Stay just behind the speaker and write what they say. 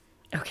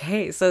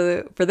Okay,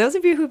 so for those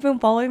of you who've been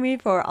following me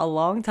for a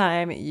long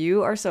time,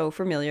 you are so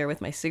familiar with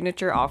my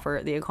signature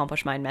offer, the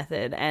Accomplished Mind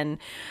Method. And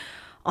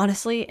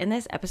honestly, in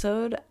this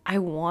episode, I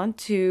want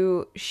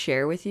to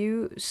share with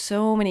you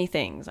so many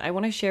things. I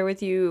want to share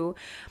with you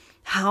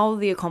how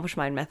the Accomplished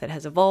Mind Method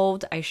has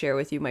evolved. I share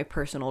with you my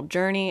personal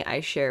journey. I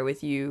share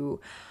with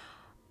you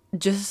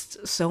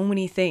just so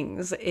many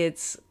things.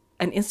 It's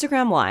an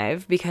Instagram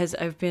live because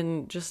I've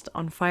been just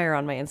on fire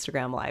on my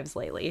Instagram lives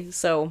lately.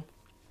 So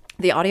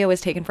the audio is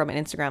taken from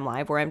an Instagram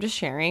live where I'm just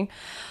sharing,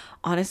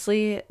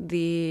 honestly,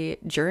 the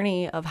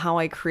journey of how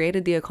I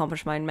created the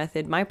Accomplished Mind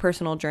Method, my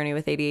personal journey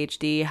with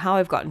ADHD, how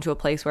I've gotten to a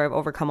place where I've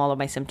overcome all of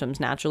my symptoms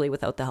naturally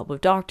without the help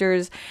of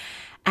doctors.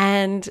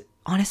 And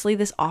honestly,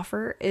 this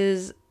offer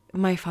is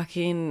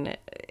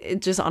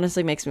it just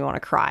honestly makes me want to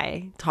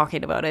cry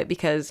talking about it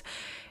because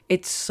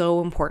it's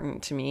so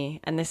important to me.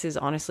 And this is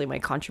honestly my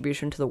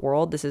contribution to the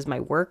world. This is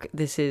my work.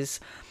 This is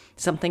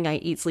something I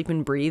eat, sleep,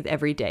 and breathe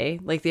every day.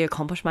 Like the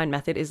Accomplished Mind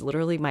Method is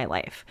literally my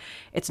life.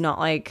 It's not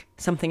like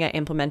something I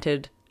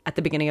implemented at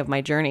the beginning of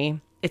my journey.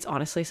 It's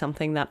honestly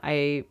something that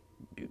I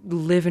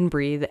live and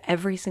breathe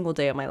every single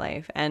day of my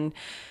life. And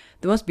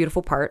the most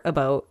beautiful part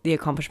about the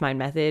Accomplished Mind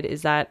Method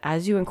is that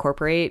as you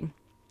incorporate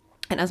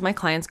and as my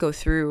clients go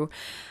through,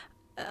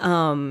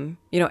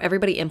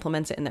 everybody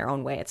implements it in their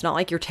own way. It's not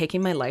like you're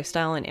taking my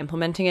lifestyle and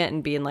implementing it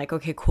and being like,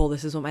 okay, cool,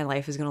 this is what my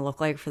life is going to look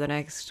like for the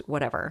next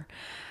whatever,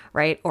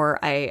 right? Or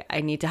I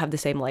need to have the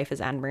same life as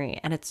Anne-Marie.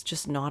 And it's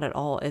just not at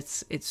all.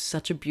 It's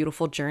such a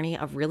beautiful journey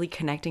of really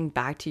connecting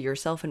back to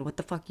yourself and what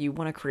the fuck you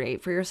want to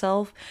create for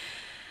yourself.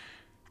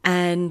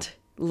 And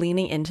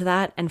leaning into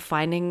that and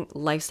finding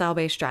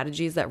lifestyle-based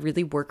strategies that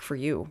really work for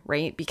you,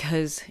 right?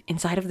 Because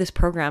inside of this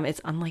program,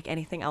 it's unlike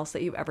anything else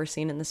that you've ever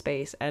seen in the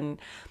space. And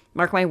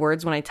mark my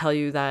words when I tell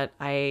you that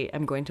I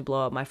am going to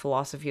blow up. My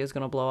philosophy is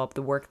going to blow up.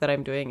 The work that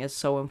I'm doing is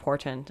so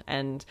important.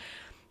 And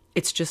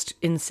it's just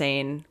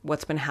insane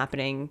what's been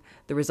happening.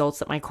 The results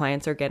that my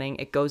clients are getting,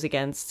 it goes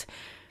against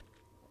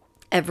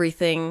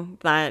everything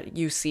that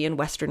you see in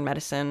Western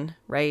medicine,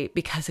 right?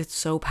 Because it's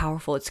so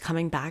powerful. It's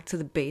coming back to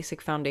the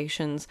basic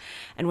foundations.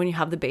 And when you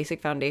have the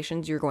basic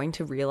foundations, you're going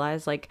to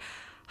realize like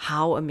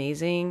how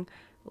amazing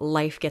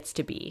life gets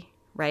to be,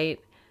 right?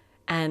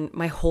 And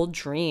my whole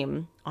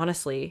dream,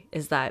 honestly,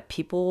 is that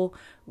people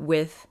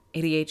with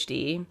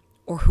ADHD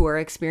or who are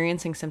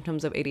experiencing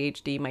symptoms of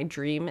ADHD, my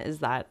dream is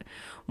that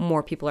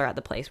more people are at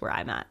the place where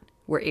I'm at,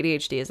 where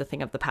ADHD is a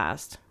thing of the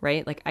past,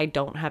 right? Like I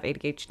don't have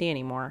ADHD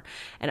anymore.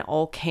 And it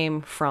all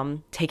came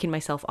from taking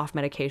myself off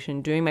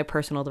medication, doing my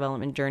personal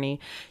development journey,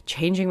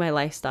 changing my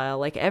lifestyle,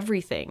 like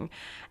everything.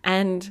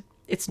 And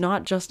it's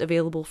not just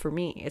available for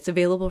me. It's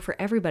available for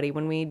everybody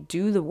when we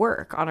do the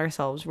work on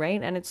ourselves,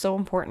 right? And it's so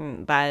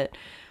important that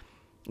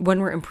when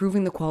we're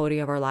improving the quality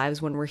of our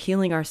lives, when we're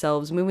healing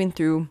ourselves, moving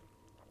through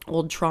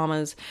old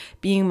traumas,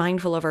 being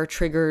mindful of our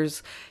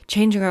triggers,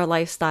 changing our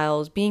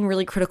lifestyles, being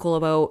really critical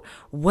about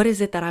what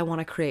is it that I want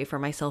to create for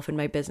myself and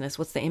my business,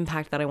 what's the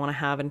impact that I want to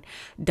have, and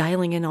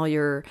dialing in all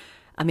your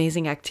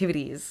amazing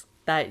activities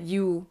that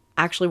you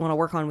actually want to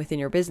work on within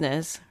your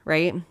business,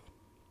 right?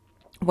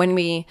 When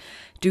we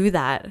do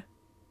that,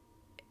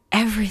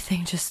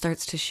 everything just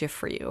starts to shift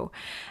for you.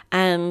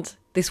 And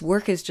this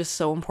work is just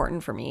so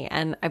important for me.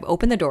 And I've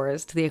opened the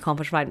doors to the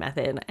Accomplished Mind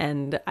Method,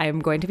 and I'm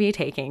going to be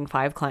taking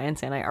 5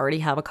 clients in. I already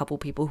have a couple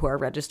people who are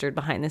registered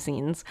behind the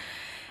scenes,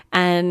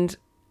 and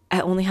I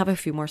only have a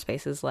few more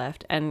spaces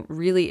left. And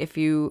really, if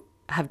you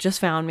have just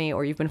found me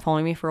or you've been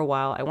following me for a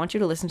while, I want you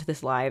to listen to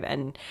this live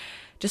and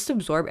just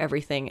absorb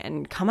everything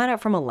and come at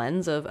it from a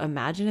lens of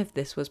imagine if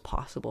this was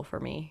possible for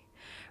me,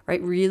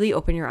 right? Really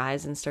open your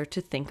eyes and start to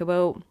think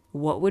about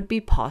what would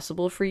be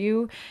possible for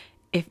you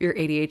if your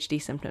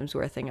ADHD symptoms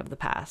were a thing of the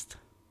past,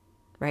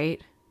 right?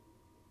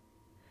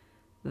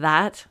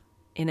 That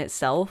in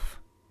itself,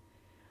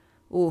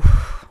 ooh,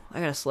 I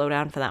gotta slow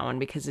down for that one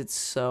because it's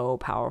so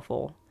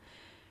powerful,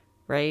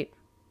 right?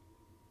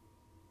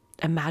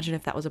 Imagine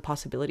if that was a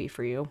possibility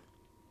for you.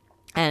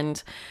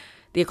 And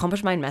the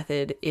Accomplished Mind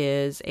Method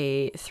is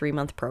a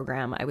 3-month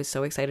program. I was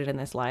so excited in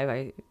this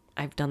live.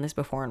 I've done this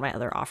before in my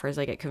other offers.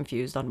 I get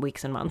confused on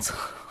weeks and months,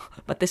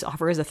 but this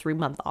offer is a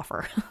 3-month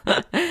offer.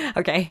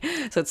 Okay.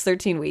 So it's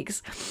 13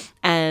 weeks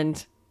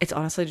and it's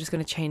honestly just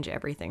going to change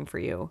everything for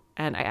you.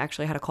 And I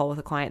actually had a call with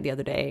a client the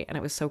other day and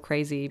it was so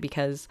crazy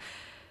because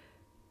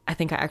I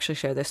think I actually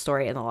share this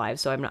story in the live.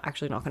 So I'm not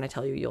going to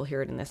tell you, you'll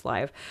hear it in this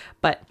live,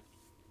 but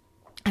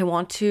I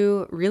want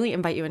to really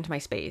invite you into my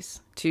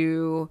space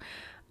to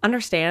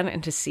understand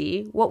and to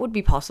see what would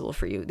be possible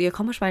for you. The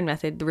Accomplished Mind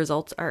Method, the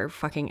results are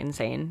fucking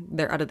insane.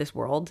 They're out of this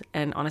world.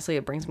 And honestly,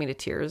 it brings me to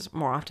tears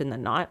more often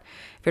than not.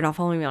 If you're not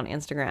following me on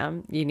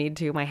Instagram, you need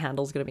to. My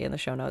handle's going to be in the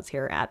show notes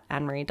here at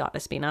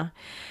annemarie.espina.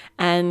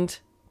 And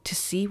to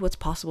see what's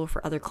possible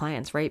for other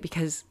clients, right?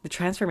 Because the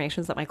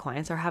transformations that my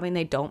clients are having,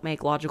 they don't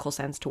make logical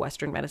sense to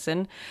Western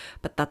medicine,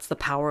 but that's the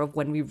power of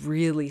when we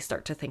really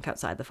start to think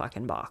outside the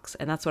fucking box.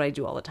 And that's what I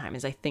do all the time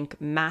is I think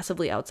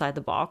massively outside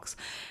the box.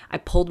 I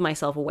pulled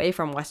myself away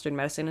from Western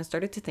medicine and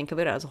started to think of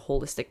it as a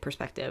holistic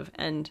perspective.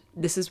 And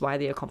this is why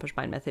the Accomplished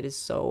Mind Method is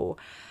so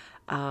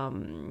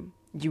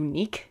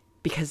unique,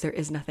 because there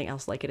is nothing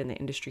else like it in the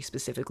industry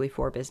specifically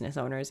for business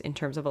owners in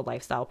terms of a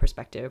lifestyle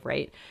perspective,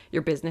 right?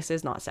 Your business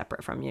is not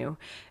separate from you.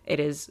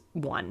 It is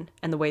one.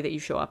 And the way that you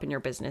show up in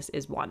your business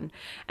is one.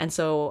 And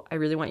so I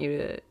really want you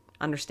to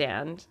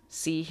understand,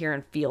 see, hear,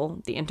 and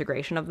feel the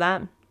integration of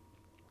that.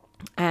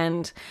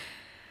 And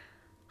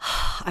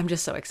I'm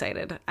just so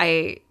excited.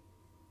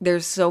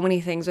 There's so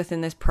many things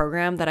within this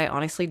program that I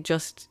honestly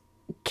just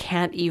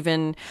can't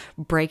even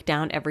break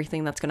down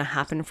everything that's going to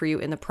happen for you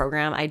in the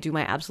program. I do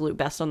my absolute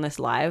best on this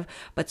live,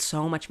 but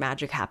so much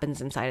magic happens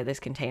inside of this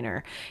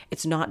container.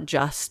 It's not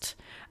just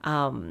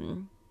a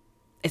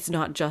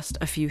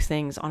few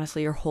things.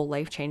 Honestly, your whole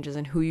life changes,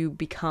 and who you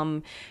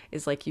become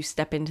is like you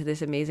step into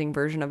this amazing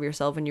version of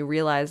yourself and you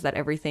realize that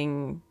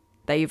everything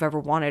that you've ever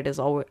wanted is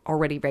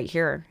already right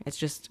here. It's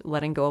just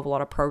letting go of a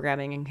lot of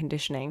programming and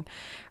conditioning,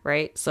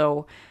 right?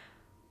 So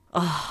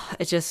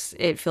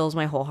it fills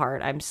my whole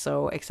heart. I'm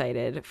so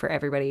excited for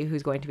everybody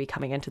who's going to be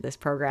coming into this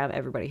program,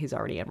 everybody who's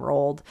already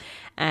enrolled,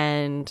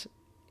 and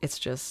it's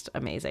just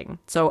amazing.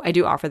 So I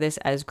do offer this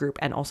as group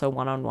and also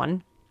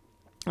one-on-one.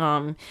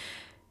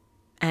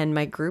 And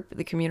my group,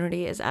 the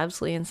community, is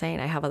absolutely insane.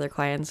 I have other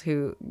clients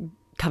who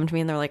come to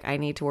me and they're like, I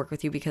need to work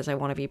with you because I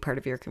want to be part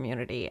of your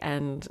community.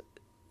 And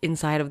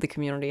inside of the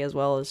community as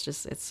well is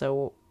just, it's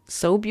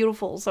so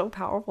beautiful, so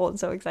powerful, and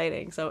so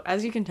exciting. So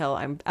as you can tell,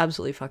 I'm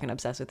absolutely fucking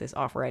obsessed with this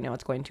offer. I know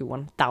it's going to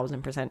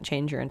 1000%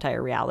 change your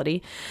entire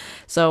reality.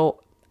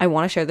 So I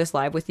want to share this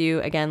live with you.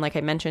 Again, like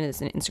I mentioned,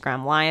 it's an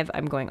Instagram live.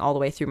 I'm going all the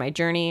way through my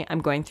journey.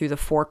 I'm going through the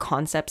 4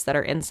 concepts that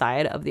are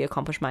inside of the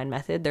Accomplished Mind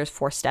method. There's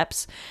 4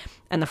 steps,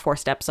 and the 4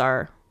 steps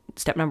are: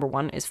 step number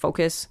 1 is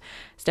focus.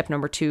 Step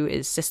number 2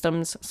 is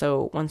systems.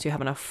 So once you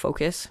have enough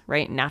focus,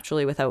 right,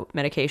 naturally without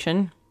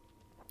medication,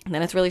 and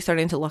then it's really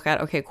starting to look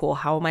at, okay, cool,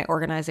 how am I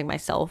organizing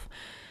myself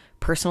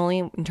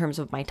personally in terms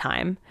of my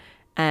time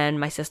and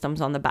my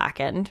systems on the back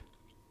end?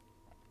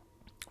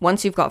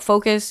 Once you've got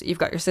focus, you've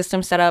got your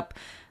system set up,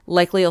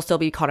 likely you'll still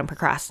be caught in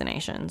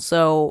procrastination.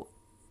 So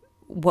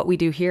what we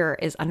do here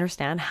is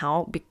understand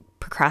how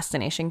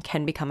procrastination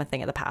can become a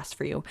thing of the past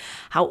for you,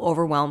 how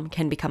overwhelm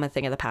can become a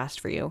thing of the past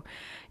for you.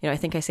 You know, I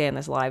think I say in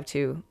this live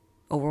too,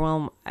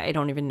 overwhelm, I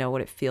don't even know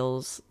what it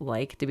feels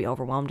like to be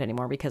overwhelmed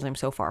anymore because I'm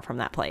so far from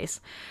that place,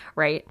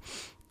 right?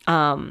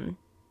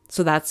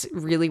 So that's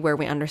really where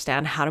we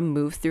understand how to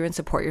move through and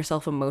support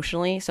yourself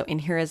emotionally. So in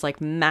here is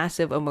like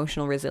massive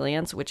emotional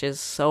resilience, which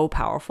is so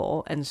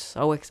powerful and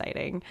so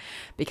exciting,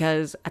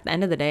 because at the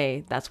end of the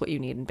day, that's what you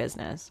need in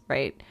business,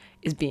 right?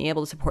 Is being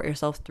able to support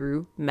yourself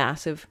through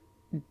massive,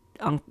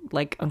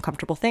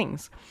 uncomfortable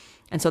things.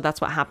 And so that's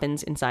what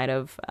happens inside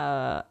of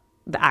the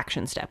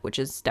action step, which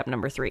is step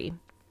number 3.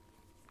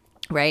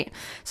 Right?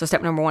 So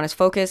step number 1 is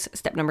focus.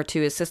 Step number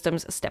 2 is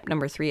systems. Step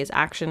number 3 is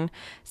action.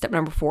 Step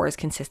number 4 is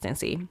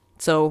consistency.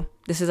 So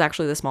this is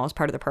actually the smallest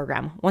part of the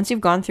program. Once you've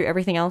gone through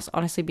everything else,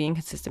 honestly, being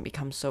consistent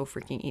becomes so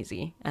freaking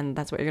easy. And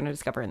that's what you're going to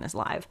discover in this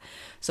live.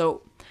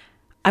 So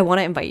I want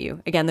to invite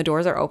you. Again, the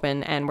doors are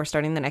open and we're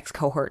starting the next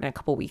cohort in a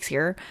couple weeks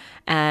here.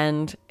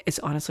 And it's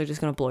honestly just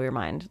going to blow your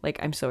mind. Like,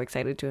 I'm so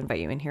excited to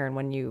invite you in here. And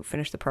when you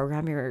finish the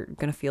program, you're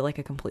going to feel like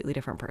a completely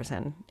different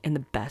person in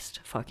the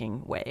best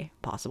fucking way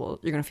possible.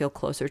 You're going to feel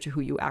closer to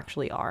who you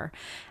actually are.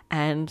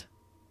 And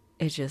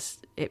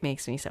it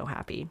makes me so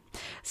happy.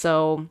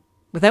 So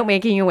without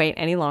making you wait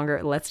any longer,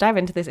 let's dive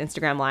into this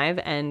Instagram live.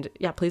 And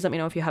yeah, please let me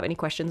know if you have any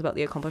questions about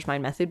the Accomplished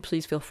Mind method.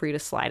 Please feel free to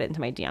slide it into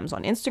my DMs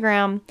on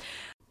Instagram.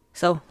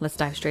 So let's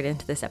dive straight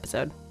into this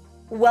episode.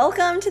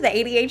 Welcome to the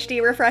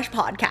ADHD Refresh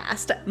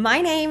podcast.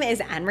 My name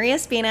is Anne-Marie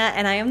Espina,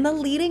 and I am the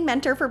leading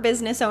mentor for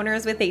business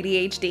owners with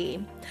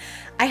ADHD.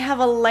 I have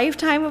a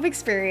lifetime of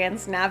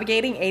experience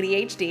navigating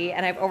ADHD,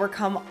 and I've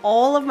overcome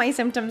all of my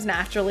symptoms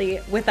naturally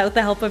without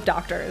the help of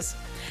doctors.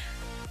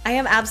 I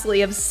am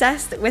absolutely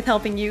obsessed with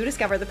helping you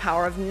discover the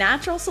power of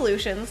natural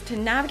solutions to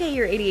navigate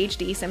your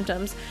ADHD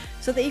symptoms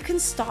so that you can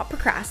stop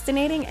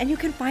procrastinating and you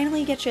can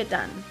finally get shit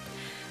done.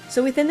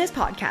 So within this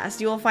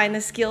podcast, you will find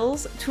the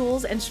skills,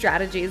 tools, and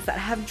strategies that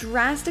have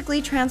drastically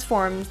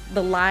transformed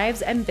the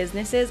lives and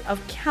businesses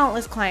of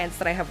countless clients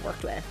that I have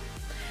worked with.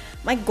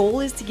 My goal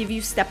is to give you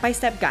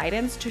step-by-step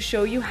guidance to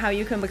show you how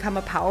you can become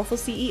a powerful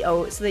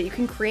CEO so that you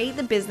can create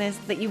the business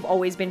that you've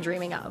always been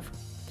dreaming of.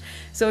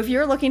 So if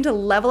you're looking to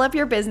level up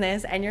your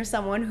business and you're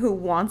someone who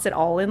wants it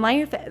all in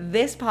life,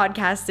 this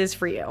podcast is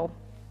for you.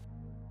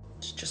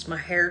 It's just my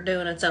hair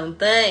doing its own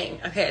thing.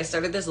 Okay, I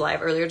started this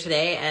live earlier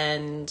today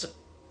and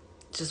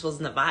just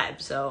wasn't the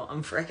vibe, so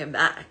I'm freaking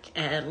back.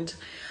 And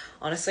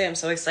honestly, I'm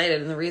so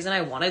excited. And the reason I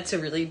wanted to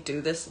really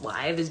do this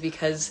live is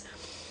because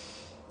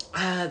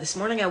this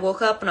morning I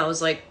woke up and I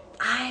was like,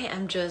 I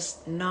am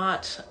just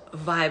not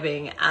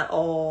vibing at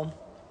all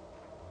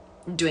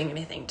doing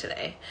anything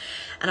today.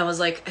 And I was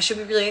like, I should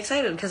be really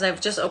excited because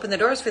I've just opened the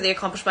doors for the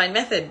Accomplished Mind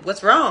method.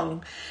 What's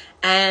wrong?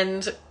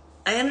 And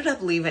I ended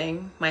up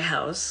leaving my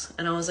house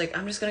and I was like,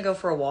 I'm just going to go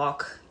for a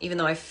walk, even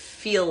though I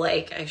feel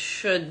like I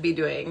should be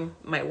doing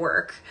my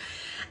work.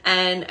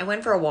 And I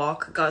went for a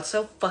walk, got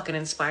so fucking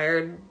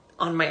inspired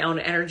on my own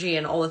energy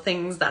and all the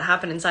things that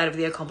happen inside of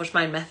the Accomplished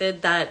Mind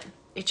method that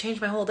it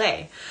changed my whole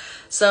day.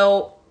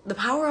 So the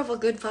power of a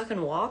good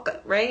fucking walk,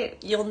 right?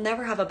 You'll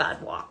never have a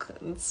bad walk.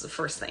 It's the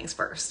first things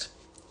first.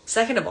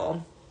 Second of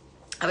all,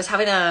 I was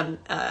having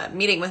a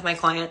meeting with my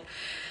client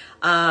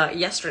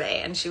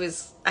yesterday, and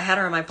I had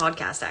her on my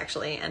podcast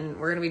actually, and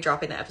we're going to be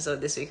dropping the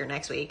episode this week or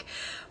next week.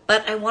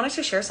 But I wanted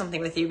to share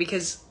something with you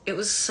because it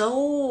was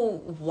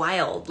so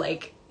wild.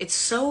 Like, it's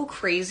so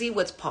crazy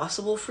what's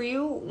possible for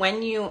you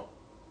when you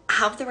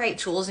have the right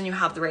tools and you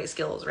have the right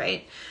skills,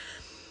 right?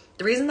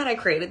 The reason that I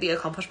created the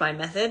Accomplished Mind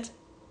Method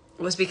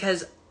was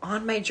because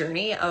on my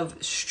journey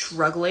of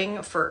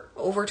struggling for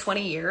over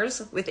 20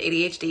 years with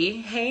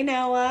ADHD, hey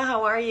Noah,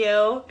 how are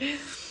you?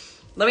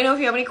 Let me know if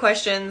you have any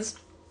questions.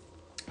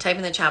 Type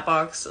in the chat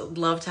box. I'd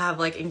love to have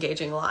like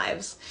engaging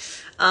lives.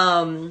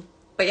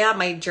 But yeah,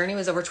 my journey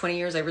was over 20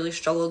 years. I really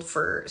struggled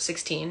for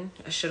 16.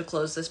 I should have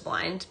closed this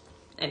blind.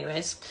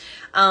 Anyways,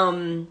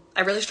 I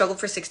really struggled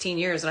for 16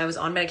 years, and I was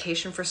on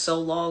medication for so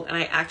long. And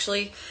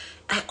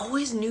I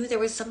always knew there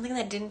was something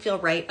that didn't feel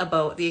right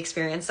about the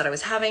experience that I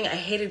was having. I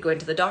hated going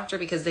to the doctor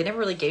because they never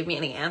really gave me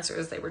any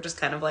answers. They were just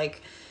kind of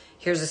like,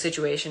 here's a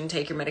situation,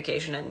 take your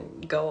medication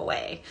and go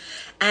away.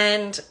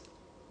 And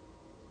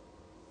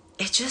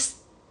it just,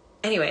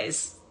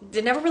 anyways,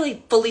 it never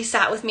really fully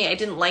sat with me. I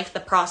didn't like the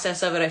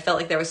process of it. I felt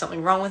like there was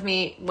something wrong with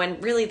me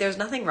when really there's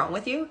nothing wrong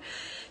with you.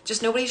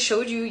 Just nobody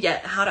showed you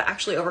yet how to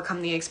actually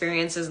overcome the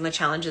experiences and the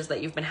challenges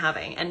that you've been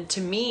having. And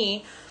to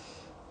me,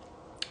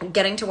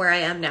 getting to where I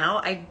am now,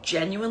 I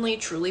genuinely,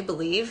 truly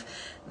believe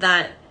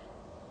that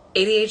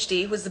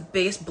ADHD was the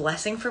biggest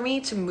blessing for me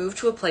to move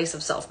to a place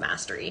of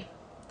self-mastery.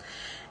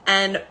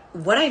 And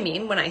what I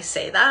mean when I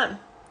say that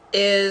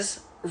is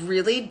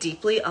really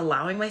deeply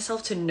allowing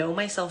myself to know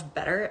myself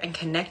better and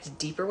connect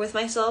deeper with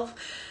myself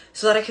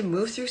so that I can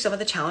move through some of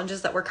the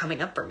challenges that were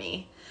coming up for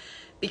me.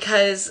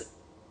 Because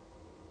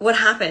what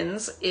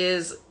happened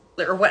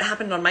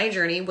on my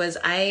journey was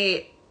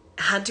I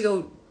had to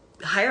go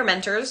hire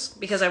mentors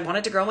because I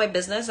wanted to grow my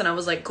business, and I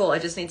was like, cool, I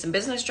just need some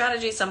business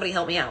strategy. Somebody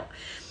help me out.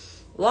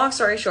 Long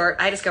story short,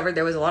 I discovered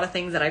there was a lot of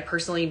things that I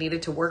personally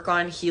needed to work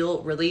on,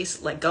 heal,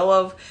 release, let go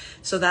of,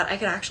 so that I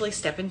could actually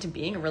step into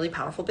being a really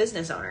powerful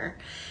business owner.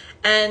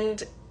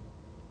 And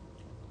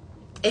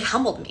it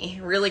humbled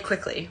me really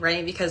quickly,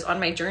 right? Because on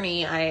my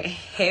journey,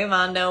 hey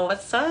Mondo,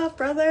 what's up,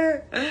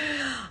 brother?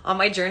 On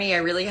my journey, I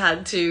really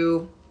had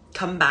to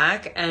come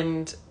back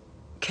and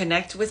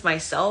connect with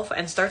myself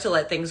and start to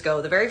let things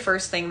go. The very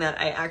first thing that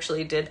I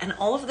actually did, and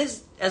all of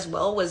this as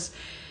well, was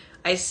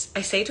I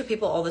say to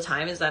people all the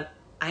time is that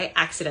I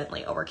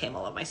accidentally overcame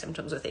all of my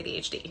symptoms with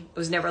ADHD. It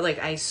was never like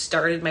I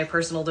started my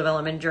personal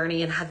development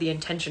journey and had the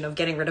intention of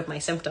getting rid of my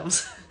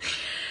symptoms.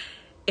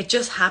 It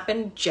just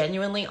happened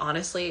genuinely,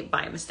 honestly,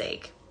 by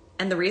mistake.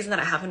 And the reason that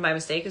it happened by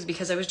mistake is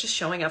because I was just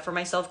showing up for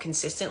myself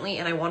consistently,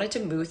 and I wanted to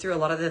move through a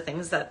lot of the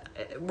things that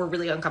were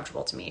really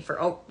uncomfortable to me.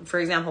 For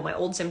example, my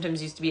old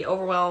symptoms used to be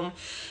overwhelm,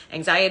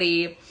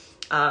 anxiety,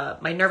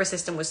 my nervous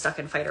system was stuck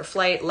in fight or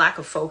flight, lack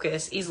of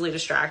focus, easily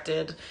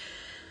distracted.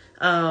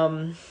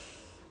 I'm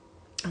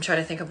trying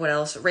to think of what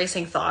else.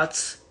 Racing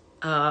thoughts.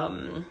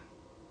 I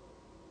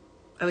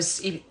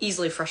was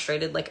easily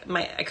frustrated. Like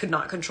I could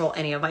not control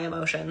any of my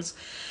emotions.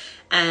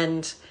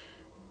 And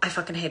I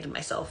fucking hated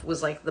myself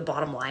was like the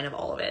bottom line of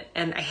all of it.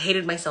 And I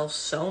hated myself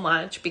so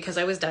much because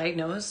I was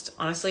diagnosed.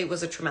 Honestly, it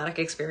was a traumatic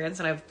experience,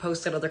 and I've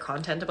posted other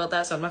content about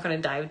that, so I'm not going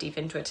to dive deep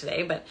into it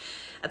today. But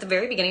at the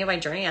very beginning of my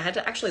journey, I had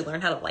to actually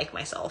learn how to like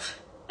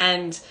myself.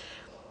 And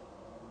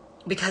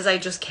because I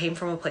just came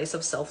from a place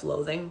of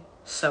self-loathing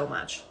so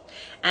much.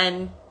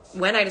 And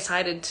when I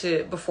decided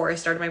to, before I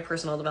started my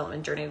personal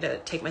development journey, to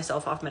take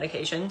myself off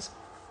medications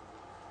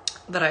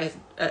that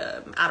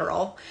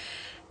Adderall,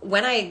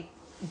 when I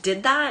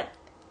did that,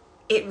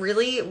 it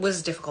really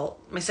was difficult.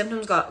 My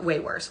symptoms got way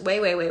worse,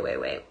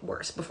 way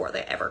worse before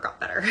they ever got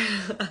better.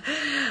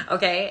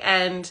 Okay.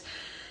 And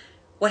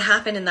what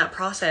happened in that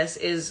process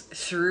is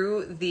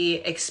through the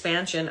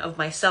expansion of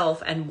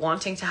myself and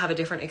wanting to have a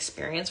different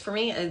experience for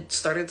me, it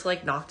started to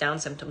like knock down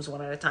symptoms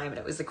one at a time. And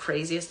it was the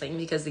craziest thing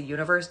because the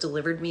universe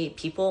delivered me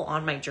people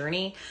on my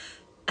journey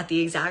at the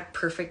exact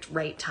perfect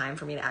right time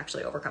for me to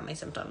actually overcome my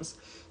symptoms.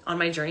 On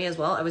my journey as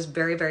well, I was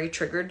very, very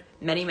triggered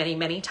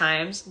many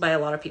times by a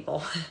lot of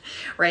people,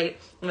 right?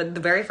 The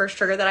very first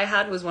trigger that I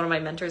had was one of my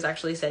mentors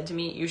actually said to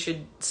me, you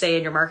should say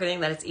in your marketing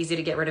that it's easy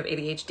to get rid of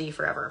ADHD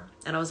forever.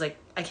 And I was like,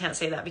 I can't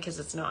say that because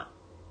it's not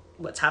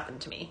what's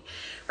happened to me,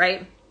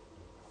 right?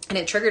 And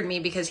it triggered me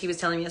because he was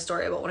telling me a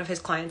story about one of his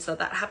clients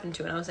that happened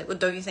to. And I was like, well,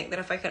 don't you think that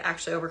if I could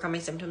actually overcome my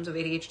symptoms of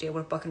ADHD, I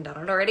would have fucking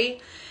done it already?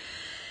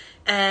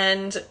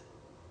 And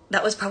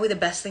that was probably the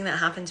best thing that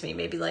happened to me,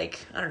 maybe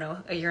like, I don't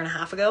know, a year and a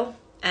half ago.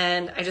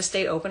 And I just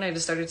stayed open. I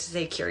just started to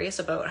stay curious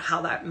about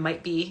how that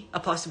might be a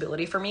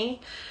possibility for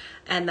me.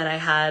 And then I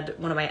had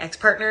one of my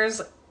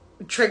ex-partners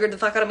triggered the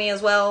fuck out of me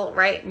as well,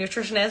 right?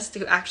 Nutritionist,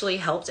 who actually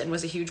helped and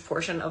was a huge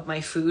portion of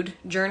my food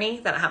journey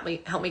that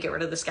helped me get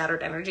rid of the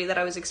scattered energy that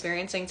I was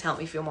experiencing, to help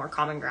me feel more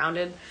calm and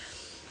grounded.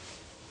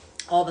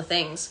 All the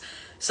things.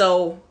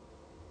 So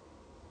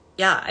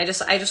yeah, I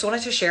just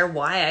wanted to share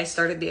why I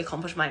started the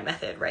Accomplished Mind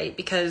Method, right?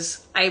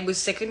 Because I was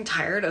sick and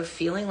tired of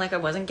feeling like I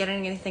wasn't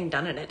getting anything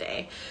done in a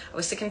day. I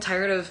was sick and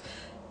tired of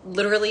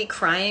literally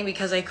crying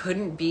because I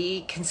couldn't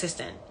be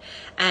consistent.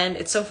 And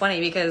it's so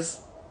funny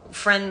because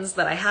friends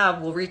that I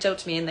have will reach out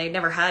to me and they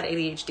never had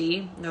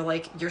ADHD. And they're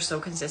like, you're so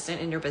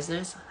consistent in your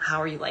business.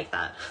 How are you like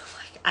that?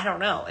 Like, I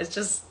don't know. It's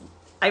just,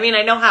 I mean,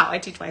 I know how. I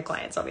teach my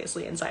clients,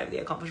 obviously, inside of the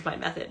Accomplished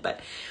Mind Method, but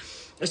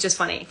it's just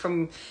funny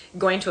from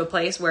going to a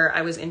place where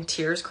I was in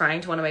tears crying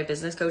to one of my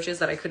business coaches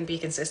that I couldn't be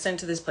consistent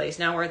to this place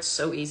now where it's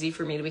so easy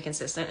for me to be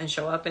consistent and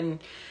show up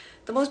in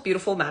the most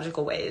beautiful,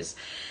 magical ways.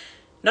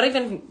 Not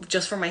even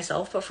just for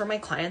myself, but for my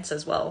clients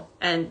as well.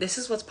 And this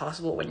is what's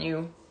possible when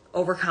you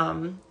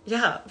overcome.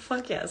 Yeah,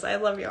 fuck yes. I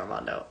love you,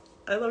 Armando.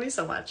 I love you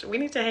so much. We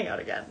need to hang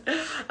out again.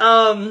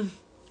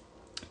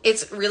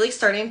 It's really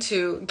starting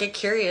to get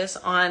curious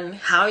on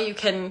how you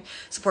can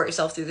support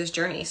yourself through this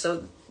journey.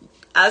 So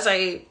as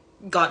I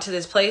got to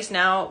this place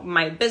now,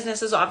 my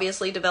business is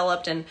obviously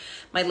developed, and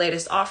my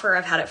latest offer,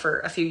 I've had it for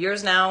a few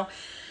years now,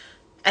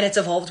 and it's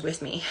evolved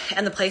with me.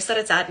 And the place that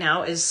it's at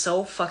now is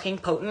so fucking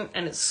potent,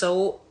 and it's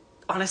so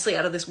honestly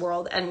out of this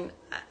world. And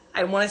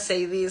I want to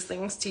say these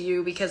things to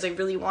you because I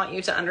really want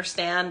you to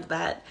understand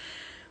that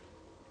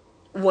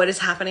what is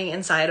happening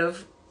inside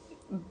of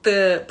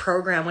the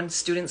program when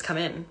students come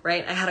in,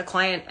 right? I had a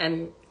client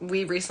and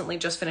we recently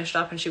just finished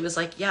up and she was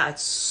like, yeah,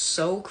 it's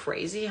so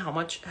crazy how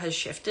much has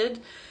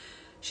shifted.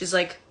 She's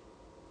like,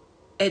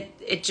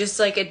 it just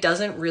like, it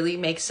doesn't really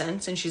make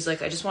sense. And she's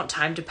like, I just want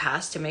time to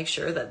pass to make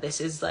sure that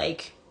this is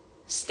like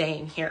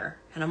staying here.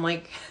 And I'm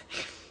like,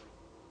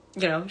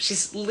 you know,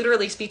 she's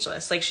literally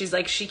speechless. Like, she's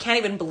like, she can't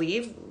even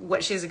believe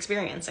what she's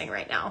experiencing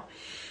right now.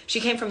 She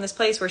came from this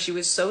place where she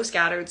was so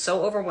scattered,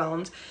 so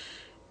overwhelmed,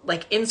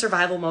 like in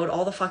survival mode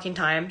all the fucking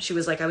time. She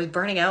was like, I was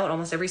burning out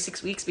almost every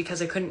 6 weeks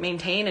because I couldn't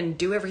maintain and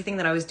do everything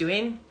that I was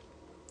doing.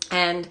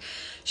 And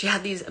she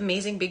had these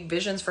amazing big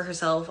visions for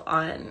herself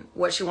on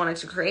what she wanted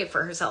to create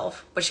for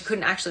herself, but she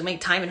couldn't actually make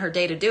time in her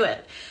day to do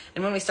it.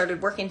 And when we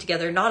started working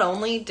together, not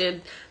only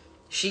did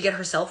she get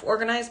herself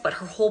organized, but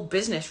her whole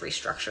business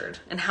restructured,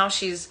 and how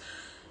she's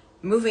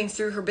moving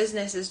through her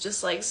business is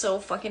just like so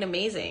fucking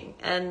amazing.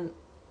 And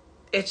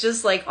it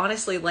just like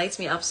honestly lights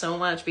me up so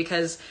much,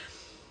 because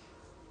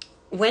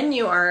when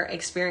you are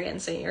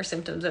experiencing your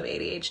symptoms of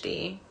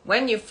ADHD,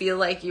 when you feel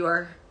like you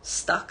are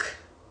stuck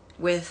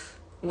with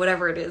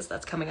whatever it is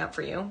that's coming up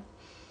for you,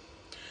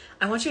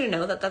 I want you to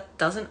know that that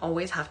doesn't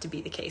always have to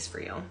be the case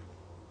for you.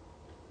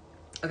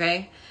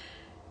 Okay?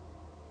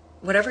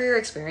 Whatever you're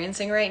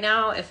experiencing right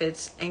now, if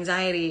it's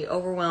anxiety,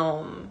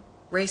 overwhelm,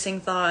 racing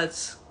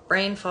thoughts,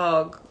 brain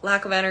fog,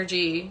 lack of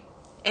energy,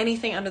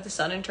 anything under the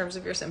sun in terms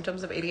of your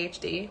symptoms of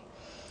ADHD,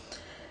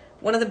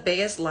 one of the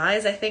biggest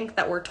lies I think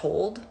that we're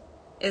told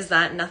is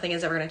that nothing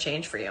is ever going to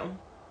change for you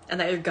and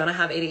that you're going to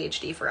have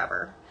ADHD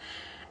forever.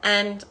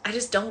 And I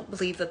just don't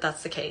believe that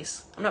that's the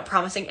case. I'm not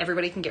promising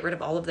everybody can get rid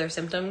of all of their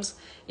symptoms,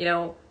 you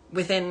know,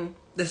 within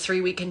the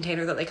 3-week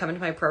container that they come into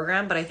my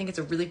program, but I think it's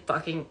a really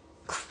fucking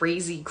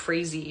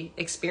crazy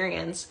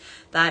experience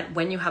that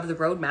when you have the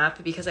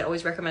roadmap, because I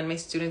always recommend my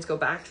students go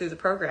back through the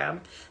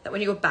program, that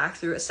when you go back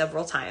through it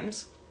several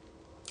times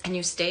and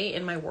you stay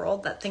in my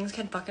world, that things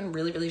can fucking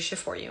really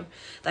shift for you,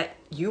 that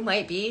you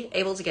might be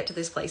able to get to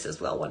this place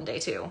as well one day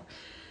too.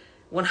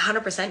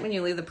 100% when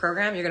you leave the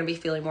program, you're going to be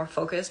feeling more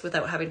focused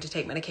without having to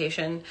take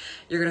medication.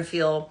 You're going to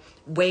feel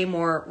way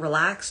more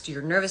relaxed.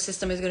 Your nervous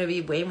system is going to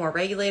be way more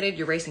regulated.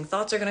 Your racing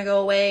thoughts are going to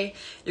go away.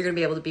 You're going to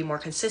be able to be more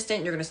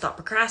consistent. You're going to stop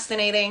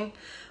procrastinating.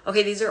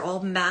 Okay, these are all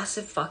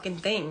massive fucking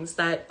things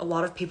that a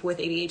lot of people with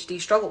ADHD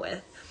struggle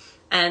with.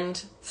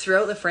 And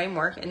throughout the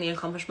framework in the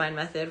Accomplished Mind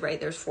Method, right,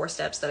 there's 4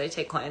 steps that I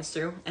take clients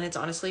through. And it's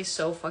honestly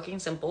so fucking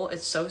simple.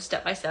 It's so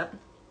step by step.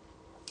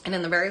 And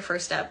in the very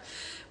first step,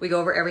 we go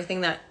over everything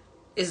that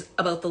is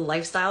about the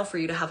lifestyle for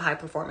you to have high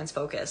performance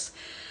focus.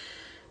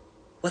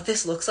 What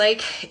this looks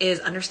like is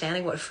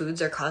understanding what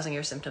foods are causing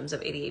your symptoms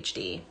of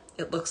ADHD.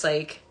 It looks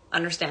like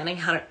understanding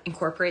how to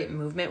incorporate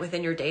movement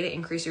within your day to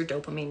increase your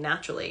dopamine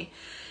naturally.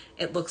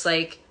 It looks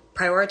like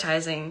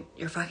prioritizing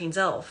your fucking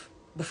self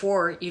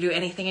before you do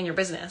anything in your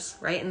business,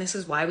 right? And this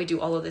is why we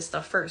do all of this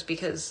stuff first,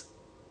 because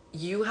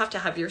you have to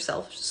have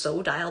yourself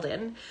so dialed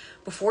in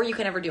before you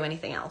can ever do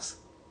anything else.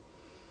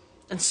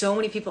 And so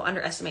many people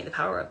underestimate the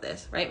power of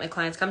this, right? My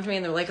clients come to me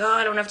and they're like, oh,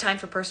 I don't have time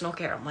for personal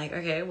care. I'm like,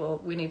 okay, well,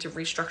 we need to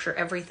restructure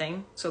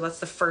everything. So that's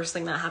the first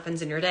thing that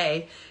happens in your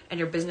day, and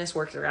your business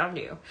works around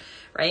you,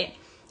 right?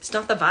 It's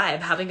not the vibe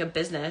having a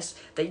business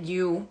that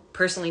you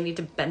personally need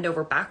to bend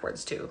over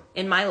backwards to.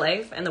 In my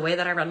life and the way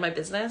that I run my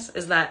business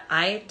is that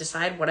I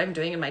decide what I'm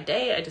doing in my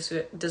day. I just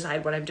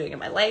decide what I'm doing in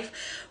my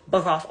life,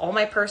 book off all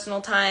my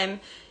personal time,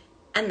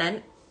 and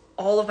then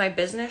all of my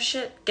business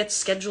shit gets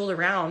scheduled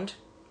around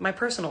my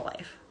personal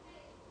life.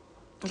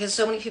 Because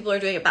so many people are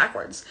doing it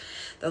backwards.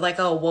 They're like,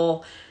 oh,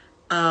 well,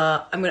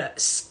 I'm going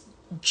to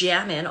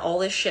jam in all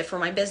this shit for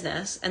my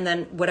business, and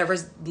then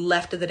whatever's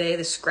left of the day,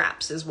 the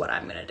scraps, is what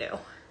I'm going to do.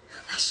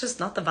 That's just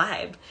not the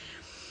vibe.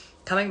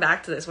 coming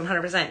back to this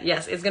 100%.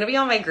 Yes, it's going to be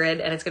on my grid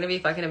and it's going to be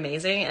fucking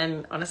amazing.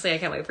 And honestly, I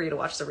can't wait for you to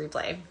watch the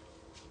replay.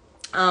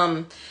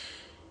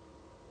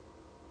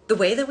 The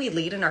way that we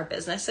lead in our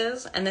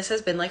businesses, and this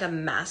has been like a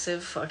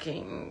massive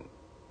fucking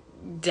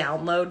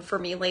download for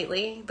me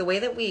lately, the way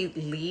that we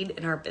lead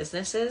in our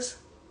businesses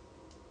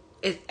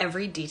is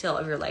every detail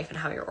of your life and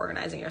how you're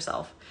organizing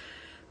yourself,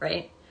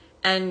 right?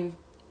 And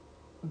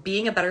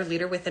being a better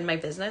leader within my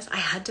business, I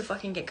had to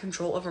fucking get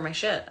control over my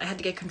shit. I had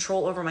to get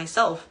control over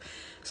myself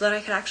so that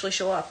I could actually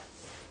show up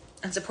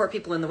and support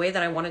people in the way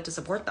that I wanted to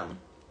support them,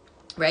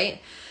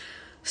 right?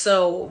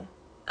 So,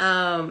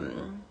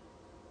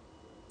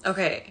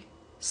 okay.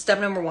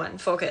 Step number 1,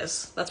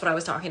 focus. That's what I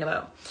was talking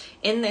about.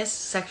 In this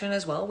section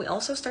as well, we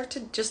also start to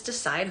just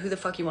decide who the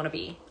fuck you want to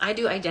be. I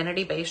do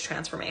identity-based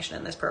transformation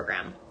in this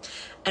program.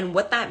 And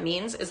what that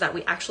means is that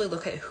we actually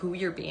look at who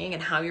you're being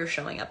and how you're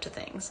showing up to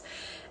things.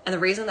 And the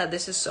reason that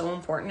this is so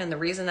important and the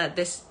reason that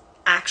this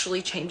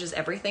actually changes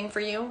everything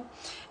for you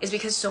is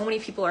because so many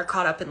people are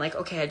caught up in like,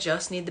 okay, I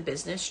just need the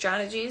business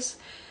strategies,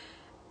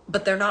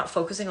 but they're not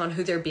focusing on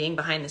who they're being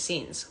behind the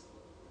scenes.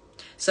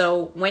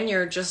 So when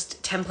you're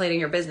just templating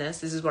your business,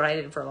 this is what I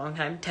did for a long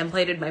time,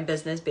 templated my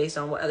business based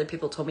on what other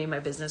people told me my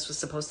business was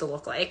supposed to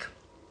look like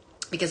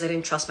because I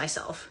didn't trust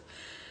myself.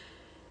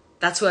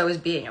 That's who I was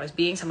being. I was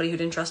being somebody who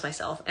didn't trust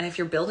myself. And if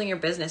you're building your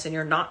business and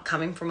you're not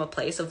coming from a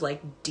place of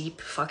like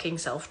deep fucking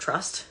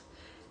self-trust,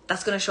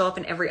 that's going to show up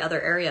in every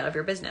other area of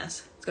your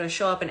business. It's going to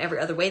show up in every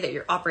other way that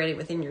you're operating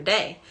within your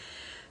day.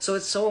 So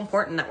it's so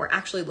important that we're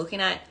actually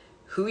looking at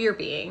who you're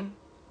being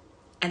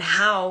and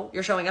how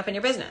you're showing up in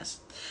your business.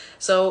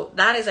 So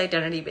that is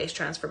identity-based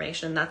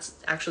transformation. That's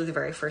actually the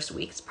very first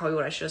week. It's probably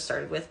what I should have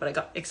started with, but I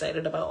got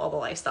excited about all the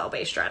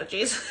lifestyle-based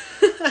strategies.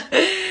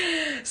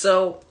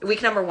 So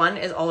week number 1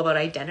 is all about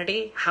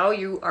identity, how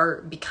you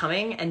are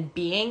becoming and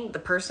being the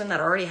person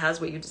that already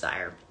has what you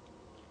desire.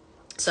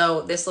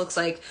 So this looks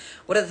like,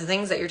 what are the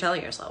things that you're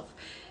telling yourself?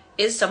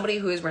 Is somebody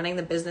who is running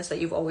the business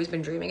that you've always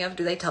been dreaming of,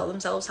 do they tell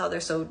themselves how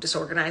they're so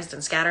disorganized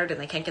and scattered and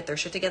they can't get their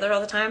shit together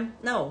all the time?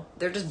 No,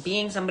 they're just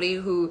being somebody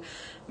who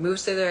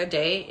moves through their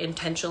day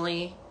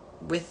intentionally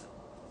with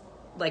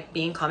like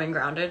being calm and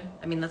grounded.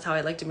 I mean, that's how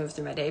I like to move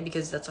through my day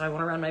because that's how I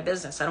want to run my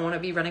business. I don't want to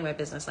be running my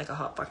business like a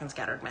hot fucking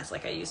scattered mess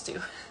like I used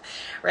to,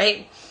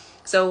 right?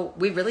 So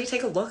we really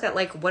take a look at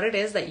like what it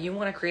is that you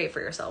want to create for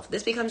yourself.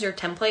 This becomes your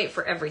template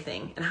for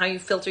everything and how you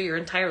filter your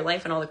entire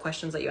life and all the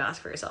questions that you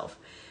ask for yourself.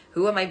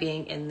 Who am I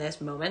being in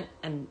this moment?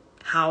 And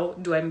how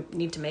do I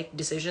need to make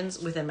decisions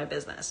within my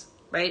business,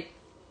 right?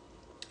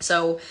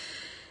 So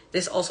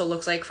this also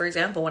looks like, for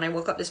example, when I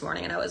woke up this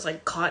morning and I was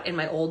like caught in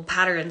my old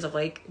patterns of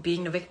like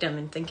being a victim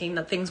and thinking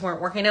that things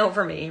weren't working out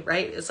for me,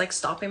 right? It's like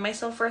stopping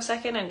myself for a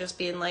second and just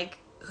being like,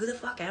 who the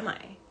fuck am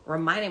I?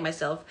 Reminding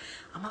myself,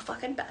 I'm a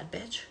fucking bad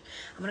bitch.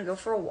 I'm going to go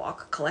for a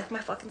walk, collect my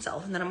fucking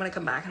self, and then I'm going to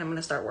come back and I'm going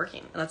to start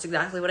working. And that's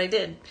exactly what I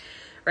did,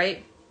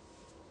 right?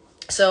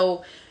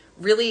 So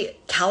really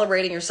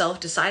calibrating yourself,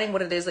 deciding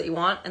what it is that you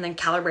want, and then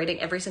calibrating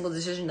every single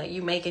decision that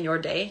you make in your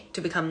day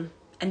to become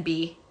and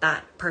be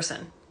that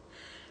person,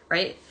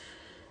 right?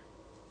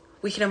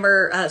 Week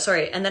number,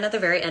 and then at the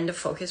very end of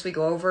focus, we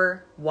go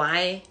over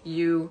why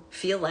you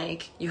feel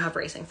like you have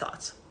racing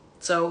thoughts.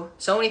 So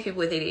many people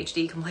with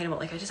ADHD complain about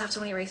like, I just have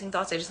so many racing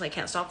thoughts, I just like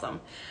can't stop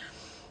them.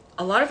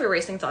 A lot of your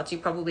racing thoughts you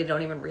probably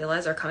don't even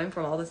realize are coming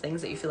from all the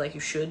things that you feel like you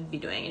should be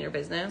doing in your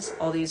business,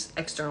 all these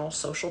external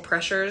social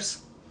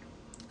pressures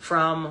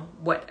from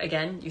what,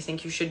 again, you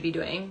think you should be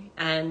doing.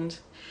 And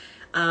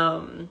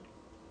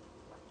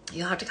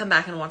you'll have to come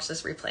back and watch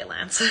this replay,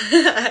 Lance.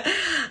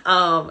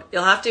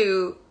 You'll have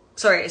to,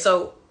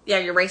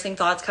 your racing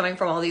thoughts coming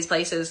from all these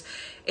places.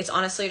 It's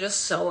honestly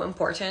just so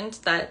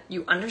important that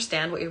you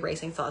understand what your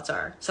racing thoughts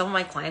are. Some of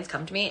my clients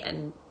come to me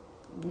and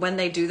when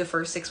they do the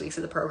first 6 weeks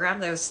of the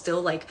program, they're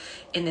still like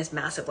in this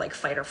massive like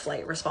fight or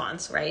flight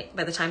response, right?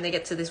 By the time they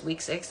get to this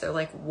week 6, they're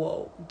like,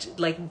 whoa,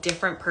 like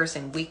different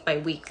person week by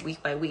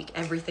week,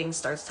 everything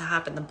starts to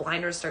happen. The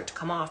blinders start to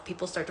come off.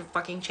 People start to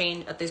fucking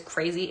change at this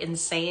crazy,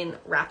 insane,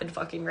 rapid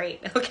fucking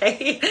rate.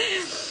 Okay.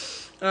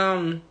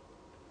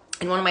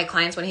 And one of my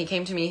clients, when he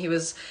came to me, he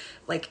was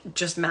like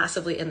just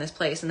massively in this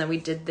place. And then we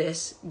did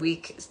this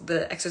week,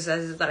 the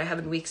exercises that I have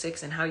in week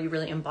 6 and how you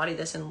really embody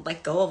this and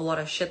let go of a lot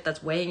of shit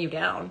that's weighing you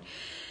down.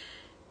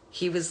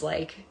 He was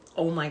like,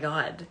 oh my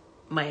God,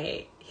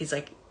 he's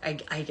like, I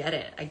get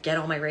it. I get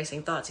all my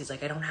racing thoughts. He's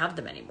like, I don't have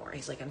them anymore.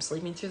 He's like, I'm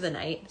sleeping through the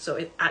night.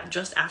 So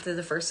just after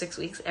the first 6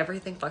 weeks,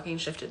 everything fucking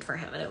shifted for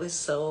him. And it was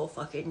so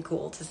fucking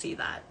cool to see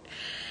that.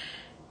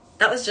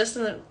 That was just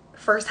in the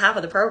first half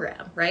of the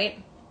program,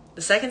 right?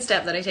 The second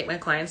step that I take my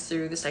clients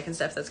through, the second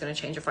step that's going to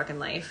change your fucking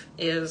life,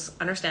 is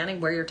understanding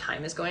where your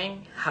time is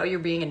going, how you're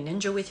being a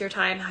ninja with your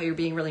time, how you're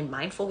being really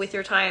mindful with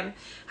your time,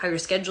 how you're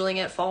scheduling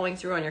it, following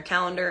through on your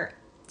calendar.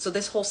 So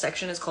this whole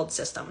section is called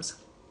systems.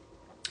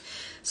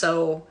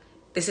 So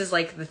this is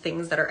like the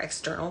things that are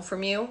external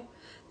from you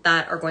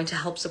that are going to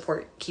help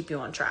support, keep you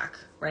on track,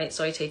 right?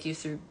 So I take you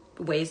through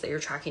ways that you're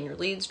tracking your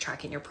leads,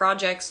 tracking your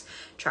projects,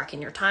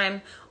 tracking your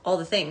time, all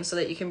the things so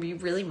that you can be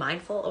really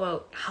mindful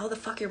about how the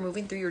fuck you're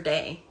moving through your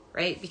day,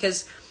 right?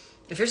 Because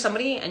If you're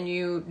somebody and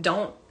you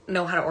don't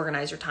know how to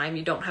organize your time,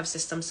 you don't have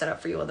systems set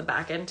up for you on the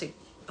back end to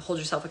hold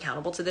yourself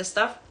accountable to this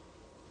stuff,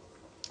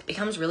 it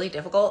becomes really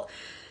difficult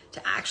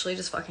to actually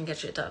just fucking get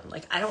shit done.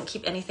 Like, I don't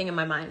keep anything in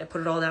my mind. I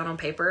put it all down on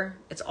paper.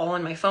 It's all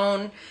in my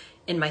phone,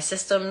 in my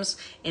systems,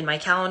 in my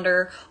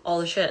calendar, all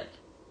the shit.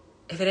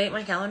 If it ain't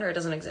my calendar, it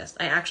doesn't exist.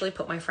 I actually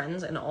put my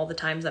friends and all the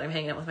times that I'm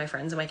hanging out with my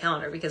friends in my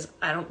calendar because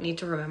I don't need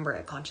to remember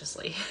it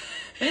consciously,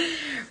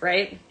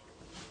 right?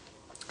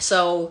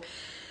 So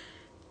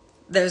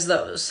there's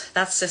those.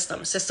 That's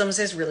systems. Systems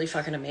is really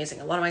fucking amazing.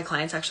 A lot of my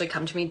clients actually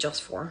come to me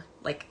just for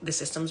like the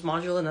systems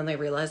module, and then they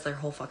realize their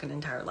whole fucking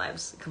entire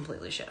lives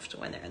completely shift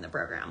when they're in the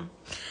program.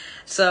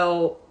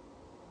 So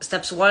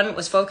steps 1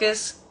 was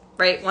focus,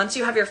 right? Once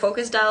you have your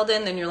focus dialed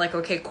in, then you're like,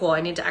 okay, cool.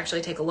 I need to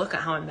actually take a look at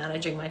how I'm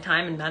managing my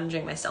time and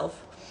managing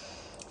myself.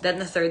 Then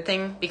the third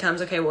thing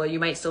becomes, okay, well, you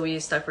might still be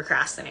stuck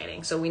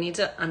procrastinating. So we need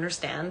to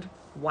understand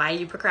why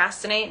you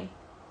procrastinate.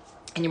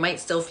 And you might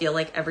still feel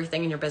like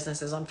everything in your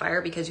business is on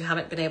fire because you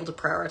haven't been able to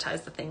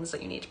prioritize the things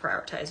that you need to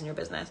prioritize in your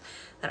business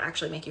that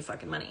actually make you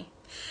fucking money.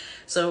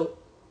 So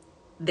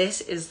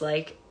this is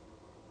like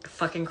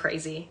fucking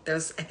crazy.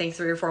 There's, I think,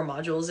 3 or 4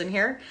 modules in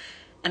here.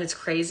 And it's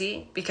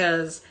crazy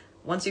because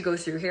once you go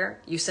through here,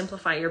 you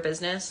simplify your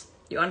business.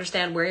 You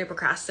understand where your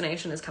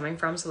procrastination is coming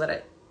from so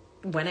that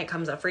when it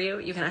comes up for you,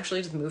 you can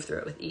actually just move through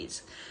it with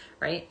ease,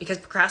 right? Because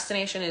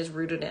procrastination is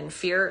rooted in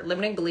fear,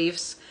 limiting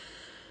beliefs,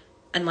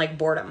 and like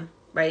boredom.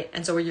 Right?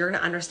 And so you're going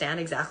to understand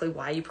exactly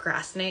why you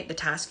procrastinate, the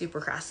task you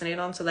procrastinate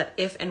on, so that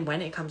if and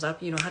when it comes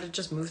up, you know how to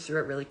just move through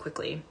it really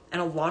quickly. And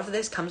a lot of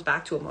this comes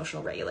back to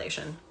emotional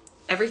regulation.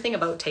 Everything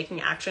about taking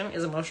action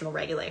is emotional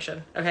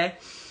regulation. Okay.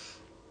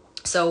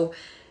 So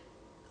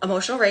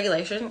emotional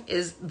regulation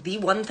is the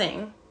one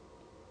thing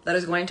that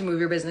is going to move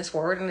your business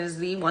forward and is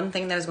the one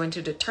thing that is going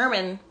to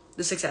determine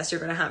the success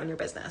you're going to have in your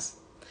business.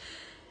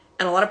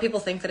 And a lot of people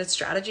think that it's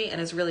strategy,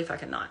 and it's really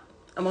fucking not.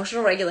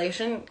 Emotional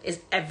regulation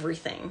is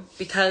everything,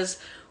 because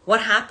what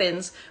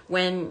happens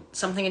when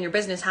something in your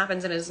business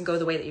happens and it doesn't go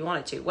the way that you want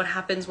it to? What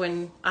happens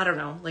when, I don't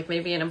know, like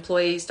maybe an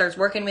employee starts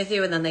working with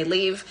you and then they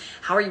leave?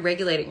 How are you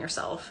regulating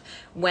yourself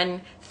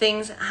when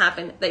things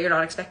happen that you're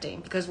not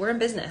expecting? Because we're in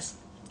business.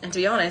 And to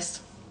be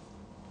honest,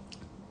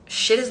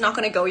 shit is not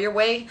going to go your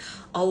way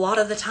a lot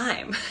of the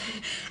time.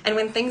 And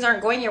when things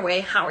aren't going your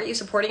way, how are you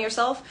supporting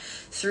yourself?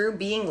 Through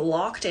being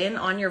locked in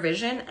on your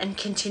vision and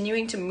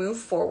continuing to move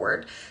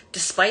forward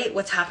despite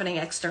what's happening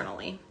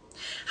externally.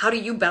 How do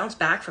you bounce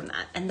back from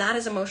that? And that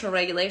is emotional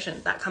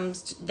regulation. That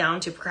comes down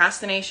to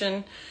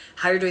procrastination,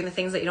 how you're doing the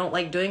things that you don't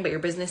like doing but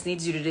your business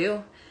needs you to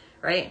do,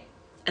 right?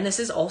 And this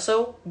is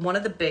also one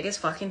of the biggest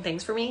fucking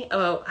things for me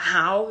about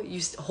how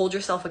you hold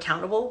yourself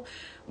accountable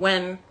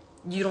when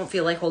you don't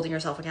feel like holding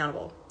yourself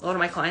accountable. A lot of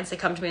my clients, they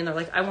come to me and they're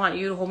like, I want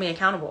you to hold me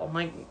accountable. I'm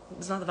like,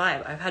 it's not the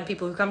vibe. I've had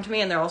people who come to me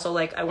and they're also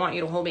like, I want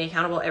you to hold me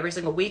accountable every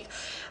single week.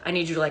 I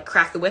need you to like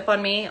crack the whip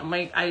on me. I'm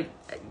like,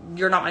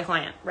 you're not my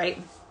client, right?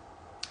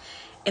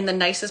 In the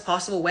nicest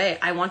possible way,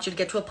 I want you to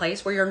get to a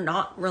place where you're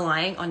not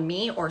relying on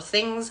me or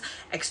things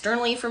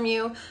externally from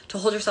you to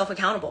hold yourself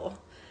accountable.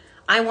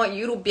 I want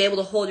you to be able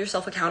to hold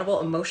yourself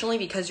accountable emotionally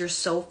because you're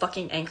so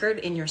fucking anchored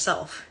in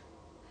yourself,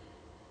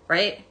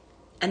 right?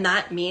 And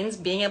that means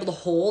being able to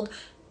hold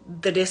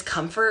the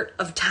discomfort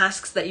of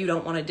tasks that you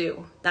don't want to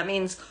do. That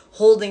means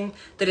holding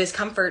the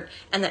discomfort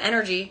and the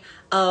energy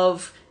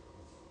of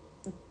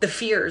the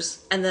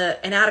fears and the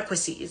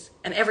inadequacies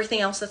and everything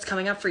else that's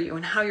coming up for you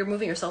and how you're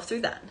moving yourself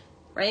through that,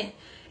 right?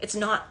 It's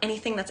not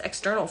anything that's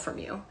external from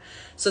you.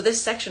 So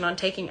this section on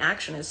taking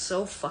action is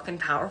so fucking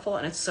powerful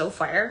and it's so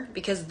fire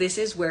because this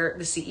is where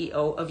the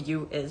CEO of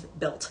you is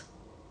built,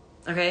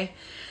 okay?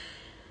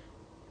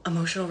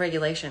 Emotional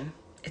regulation.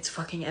 It's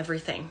fucking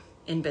everything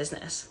in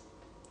business.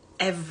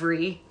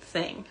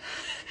 Everything.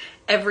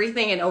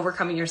 Everything in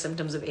overcoming your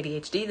symptoms of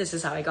ADHD. This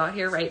is how I got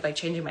here, right? By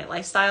changing my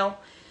lifestyle.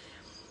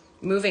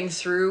 Moving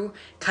through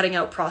cutting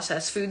out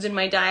processed foods in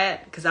my diet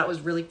because that was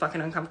really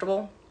fucking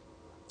uncomfortable.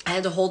 I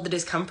had to hold the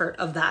discomfort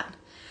of that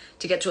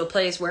to get to a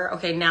place where,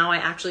 okay, now I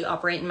actually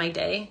operate in my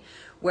day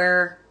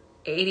where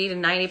 80 to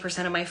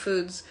 90% of my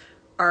foods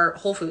are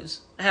whole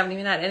foods. I haven't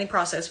even had any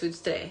processed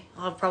foods today.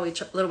 I'll have probably a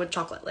little bit of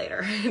chocolate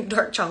later.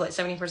 Dark chocolate,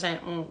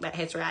 70%. That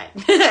hits right.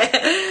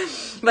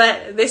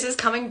 But this is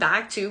coming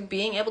back to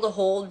being able to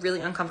hold really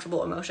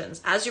uncomfortable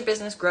emotions. As your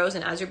business grows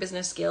and as your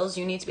business scales,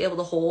 you need to be able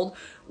to hold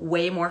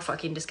way more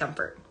fucking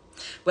discomfort.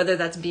 Whether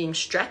that's being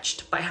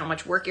stretched by how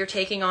much work you're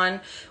taking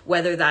on,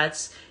 whether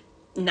that's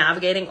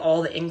navigating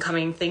all the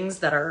incoming things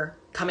that are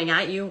coming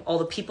at you, all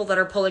the people that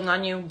are pulling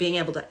on you, being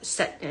able to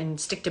set and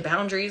stick to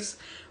boundaries,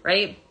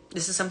 right?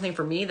 This is something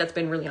for me that's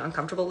been really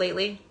uncomfortable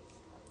lately.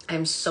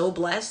 I'm so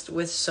blessed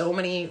with so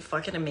many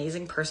fucking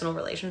amazing personal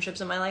relationships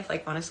in my life.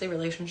 Like, honestly,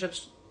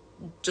 relationships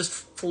just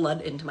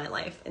flood into my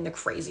life in the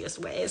craziest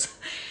ways.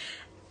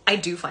 I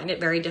do find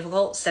it very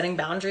difficult setting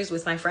boundaries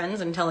with my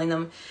friends and telling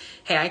them,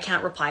 hey, I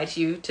can't reply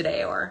to you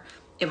today, or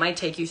it might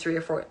take me 3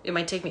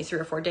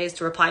 or 4 days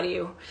to reply to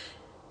you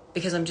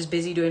because I'm just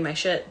busy doing my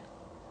shit.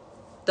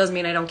 Doesn't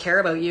mean I don't care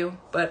about you,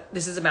 but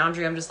this is a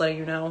boundary. I'm just letting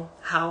you know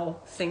how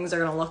things are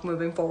going to look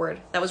moving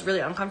forward. That was really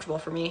uncomfortable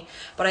for me,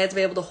 but I had to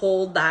be able to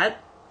hold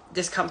that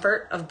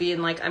discomfort of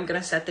being like, I'm going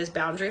to set this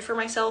boundary for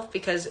myself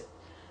because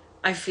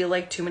I feel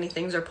like too many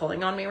things are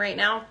pulling on me right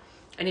now.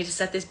 I need to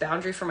set this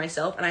boundary for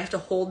myself, and I have to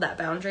hold that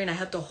boundary, and I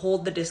have to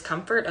hold the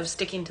discomfort of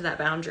sticking to that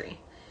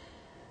boundary.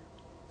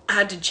 I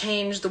had to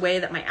change the way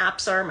that my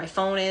apps are, my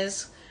phone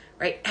is,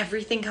 right?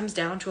 Everything comes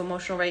down to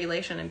emotional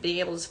regulation and being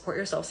able to support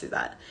yourself through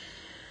that.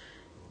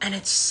 And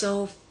it's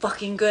so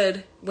fucking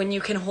good when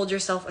you can hold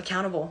yourself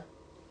accountable.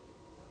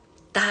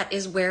 That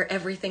is where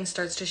everything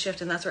starts to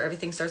shift, and that's where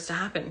everything starts to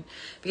happen.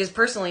 Because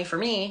personally, for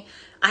me,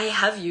 I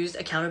have used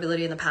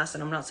accountability in the past,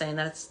 and I'm not saying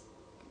that it's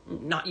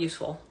not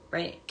useful,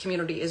 right?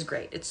 Community is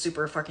great. It's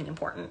super fucking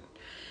important.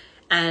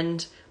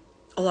 And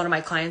a lot of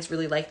my clients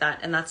really like that,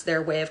 and that's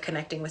their way of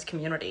connecting with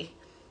community,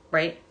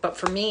 right? But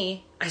for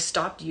me, I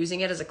stopped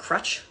using it as a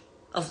crutch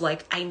of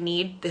like, I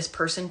need this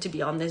person to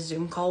be on this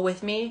Zoom call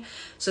with me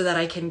so that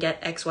I can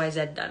get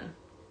XYZ done.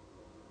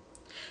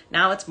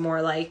 Now it's more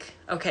like,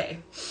 okay,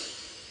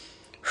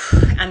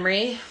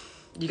 Anne-Marie,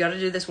 you got to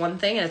do this one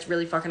thing and it's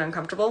really fucking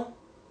uncomfortable,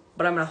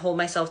 but I'm going to hold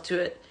myself to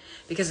it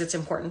because it's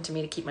important to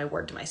me to keep my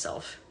word to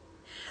myself.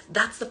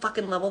 That's the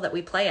fucking level that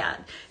we play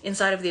at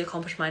inside of the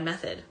Accomplished Mind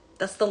method.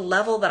 That's the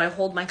level that I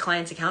hold my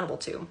clients accountable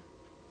to.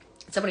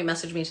 Somebody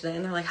messaged me today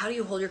and they're like, how do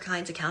you hold your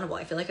clients accountable?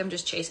 I feel like I'm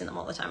just chasing them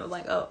all the time. I'm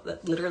like, oh,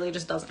 that literally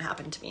just doesn't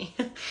happen to me.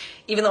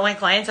 Even though my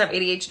clients have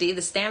ADHD,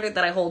 the standard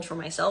that I hold for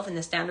myself and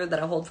the standard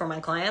that I hold for my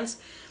clients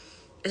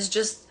is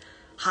just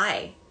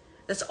high.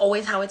 That's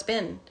always how it's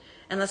been.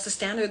 And that's the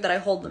standard that I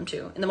hold them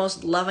to in the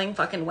most loving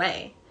fucking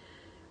way,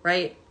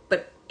 right?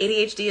 But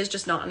ADHD is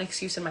just not an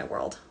excuse in my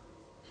world.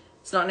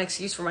 It's not an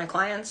excuse for my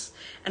clients.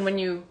 And when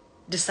you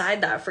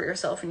decide that for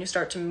yourself and you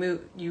start to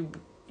move, you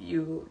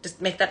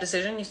just make that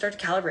decision, you start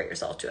to calibrate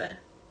yourself to it,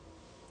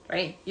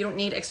 right? You don't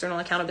need external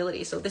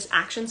accountability. So this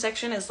action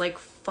section is like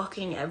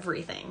fucking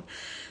everything.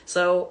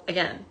 So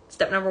again,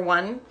 step number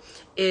 1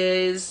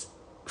 is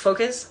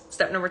focus.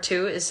 Step number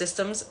 2 is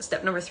systems.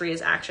 Step number 3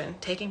 is action.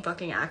 Taking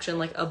fucking action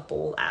like a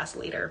bold ass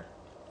leader.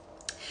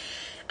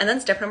 And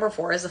then step number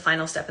 4 is the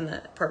final step in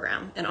the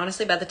program. And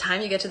honestly, by the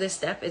time you get to this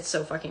step, it's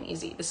so fucking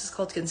easy. This is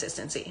called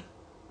consistency.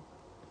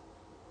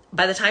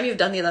 By the time you've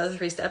done the other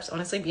 3 steps,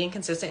 honestly, being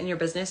consistent in your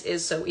business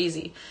is so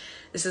easy.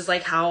 This is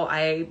like how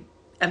I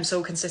am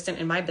so consistent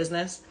in my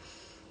business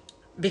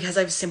because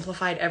I've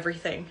simplified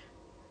everything.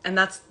 And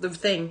that's the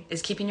thing,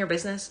 is keeping your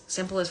business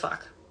simple as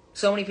fuck.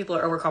 So many people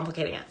are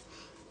overcomplicating it.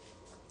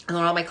 And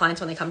then all my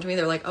clients, when they come to me,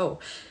 they're like, oh,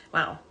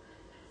 wow,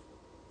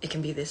 it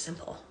can be this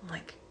simple. I'm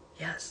like,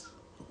 yes,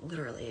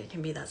 literally, it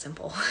can be that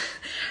simple.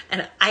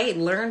 And I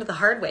learned the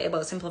hard way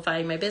about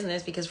simplifying my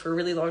business because for a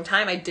really long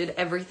time, I did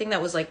everything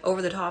that was like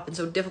over the top and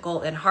so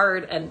difficult and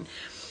hard and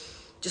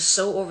just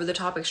so over the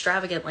top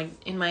extravagant. Like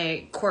in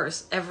my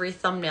course, every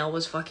thumbnail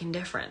was fucking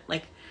different.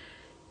 Like,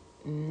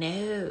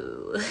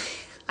 no.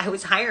 I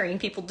was hiring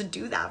people to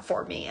do that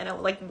for me. And I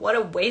was like, what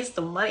a waste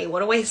of money.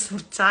 What a waste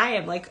of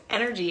time. Like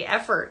energy,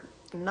 effort.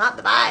 Not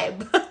the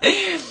vibe.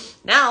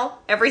 Now,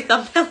 every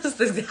thumbnail is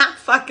the exact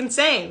fucking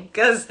same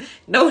because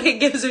nobody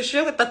gives a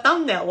shit what the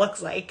thumbnail looks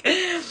like,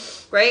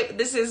 right?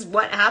 This is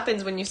what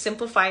happens when you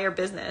simplify your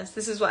business.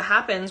 This is what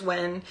happens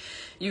when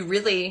you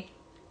really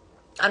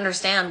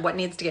understand what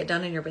needs to get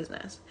done in your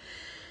business.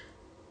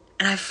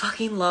 And I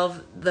fucking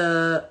love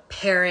the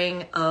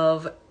pairing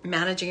of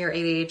managing your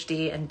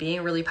ADHD and being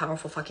a really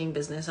powerful fucking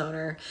business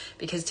owner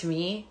because to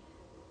me,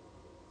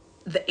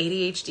 the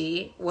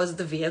ADHD was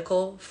the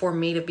vehicle for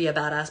me to be a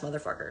badass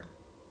motherfucker,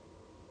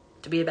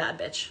 to be a bad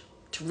bitch,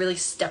 to really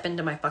step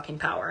into my fucking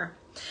power.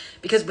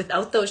 Because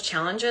without those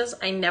challenges,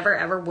 I never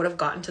ever would have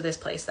gotten to this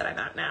place that I'm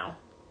at now.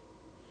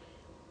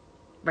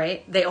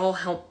 Right? They all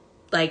help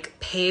like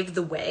pave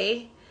the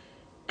way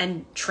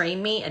and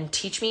train me and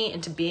teach me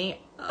into being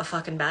a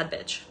fucking bad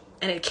bitch.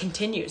 And it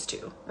continues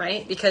to,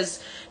 right?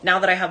 Because now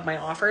that I have my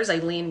offers, I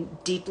lean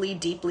deeply,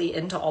 deeply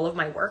into all of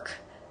my work,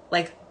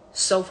 like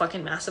so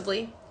fucking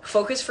massively.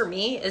 Focus for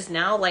me is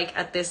now like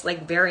at this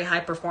like very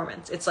high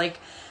performance. It's like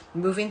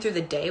moving through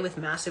the day with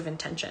massive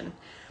intention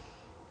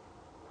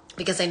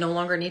because I no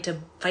longer need to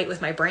fight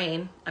with my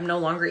brain. I'm no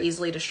longer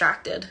easily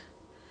distracted,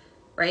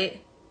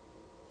 right?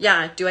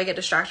 Yeah, do I get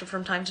distracted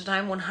from time to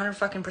time?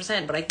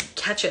 100%, but I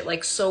catch it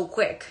like so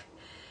quick.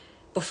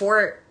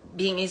 Before,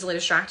 being easily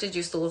distracted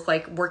used to look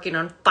like working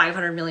on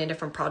 500 million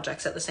different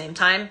projects at the same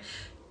time,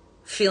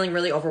 feeling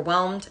really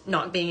overwhelmed,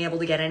 not being able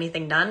to get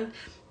anything done,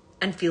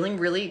 and feeling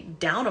really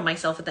down on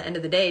myself at the end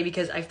of the day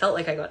because I felt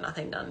like I got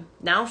nothing done.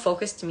 Now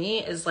focus to me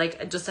is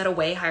like just at a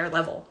way higher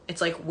level.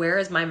 It's like, where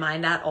is my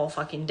mind at all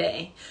fucking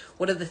day?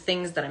 What are the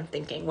things that I'm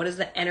thinking? What is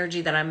the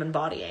energy that I'm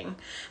embodying?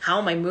 How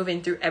am I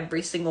moving through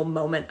every single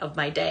moment of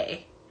my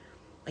day?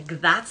 Like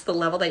that's the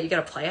level that you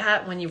gotta play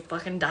at when you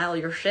fucking dial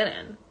your shit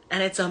in.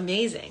 And it's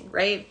amazing,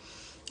 right?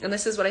 And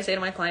this is what I say to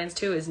my clients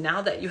too, is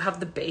now that you have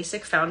the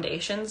basic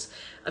foundations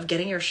of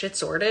getting your shit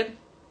sorted,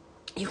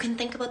 you can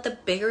think about the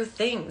bigger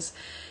things.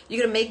 You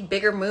got to make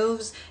bigger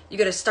moves. You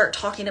got to start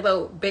talking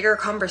about bigger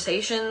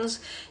conversations.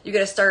 You got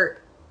to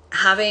start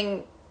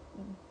having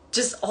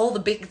just all the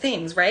big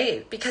things,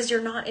 right? Because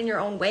you're not in your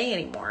own way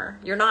anymore.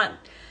 You're not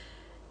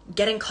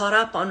getting caught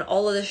up on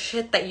all of the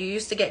shit that you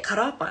used to get caught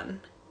up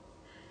on,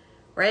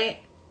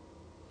 right?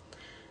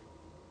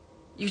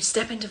 You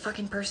step into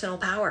fucking personal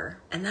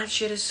power, and that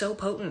shit is so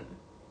potent.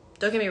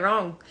 Don't get me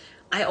wrong.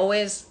 I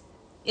always,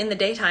 in the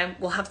daytime,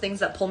 will have things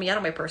that pull me out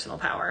of my personal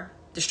power.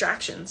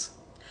 Distractions.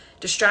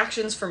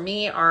 Distractions for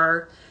me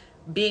are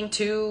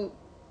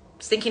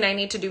thinking I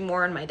need to do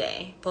more in my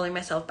day, pulling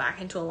myself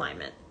back into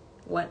alignment.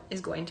 What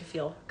is going to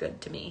feel good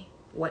to me?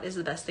 What is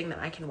the best thing that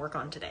I can work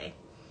on today,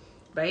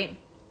 right?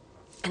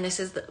 And this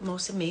is the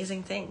most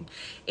amazing thing.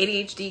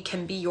 ADHD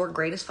can be your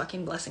greatest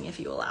fucking blessing if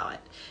you allow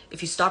it.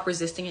 If you stop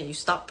resisting it, you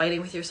stop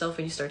fighting with yourself,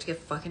 and you start to get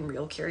fucking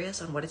real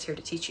curious on what it's here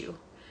to teach you,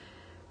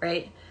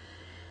 right?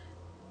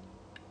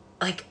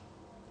 Like,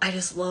 I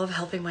just love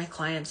helping my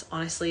clients,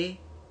 honestly,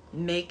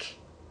 make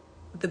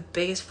the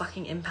biggest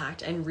fucking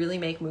impact and really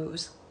make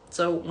moves.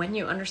 So when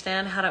you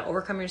understand how to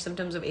overcome your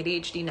symptoms of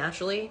ADHD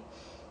naturally,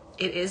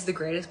 it is the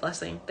greatest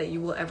blessing that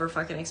you will ever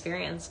fucking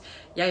experience.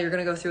 Yeah, you're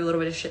gonna go through a little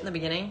bit of shit in the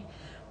beginning,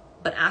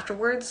 but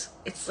afterwards,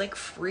 it's like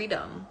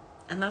freedom.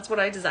 And that's what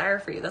I desire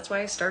for you. That's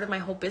why I started my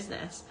whole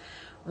business,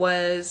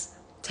 was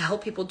to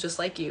help people just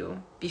like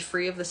you be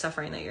free of the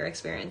suffering that you're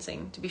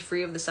experiencing, to be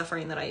free of the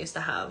suffering that I used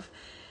to have,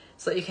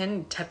 so that you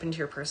can tap into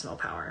your personal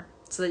power,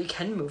 so that you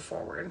can move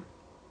forward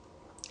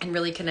and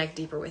really connect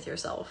deeper with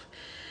yourself.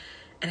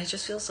 And it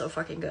just feels so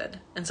fucking good.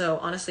 And so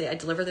honestly, I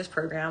deliver this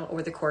program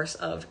over the course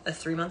of a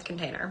 3-month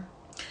container.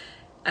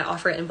 I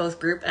offer it in both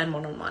group and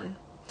one-on-one.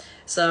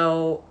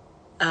 So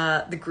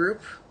the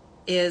group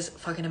is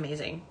fucking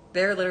amazing.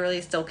 They're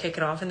literally still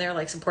kicking off, and they're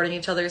like supporting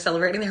each other,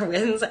 celebrating their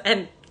wins,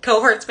 and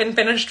cohort's been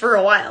finished for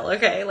a while.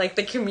 Okay, like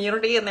the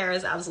community in there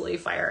is absolutely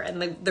fire,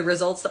 and the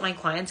results that my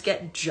clients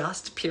get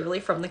just purely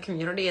from the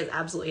community is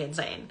absolutely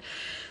insane.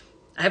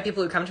 I have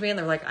people who come to me and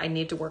they're like, I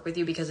need to work with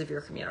you because of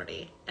your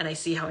community, and I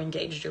see how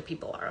engaged your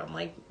people are. I'm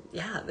like,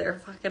 yeah, they're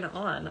fucking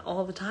on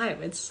all the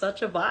time. It's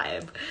such a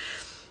vibe.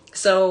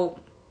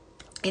 So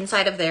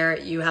inside of there,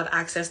 you have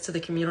access to the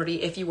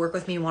community. If you work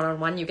with me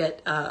one-on-one, you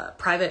get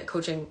private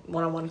coaching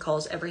one-on-one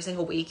calls every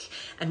single week.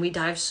 And we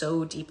dive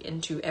so deep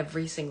into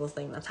every single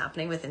thing that's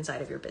happening with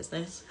inside of your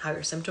business, how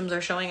your symptoms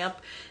are showing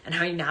up, and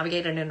how you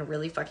navigate it in a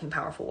really fucking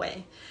powerful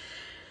way.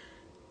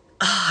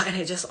 And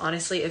it just,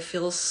 honestly, it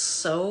feels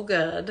so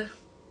good.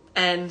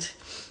 And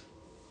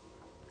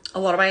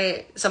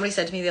somebody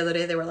said to me the other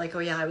day, they were like, oh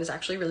yeah, I was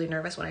actually really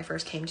nervous when I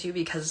first came to you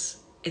because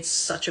it's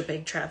such a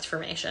big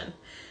transformation.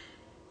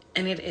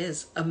 And it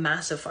is a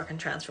massive fucking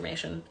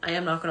transformation. I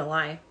am not going to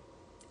lie.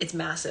 It's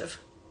massive.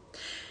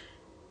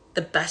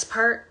 The best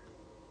part,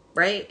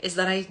 right, is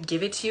that I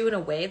give it to you in a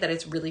way that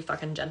it's really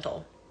fucking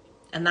gentle.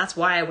 And that's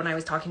why when I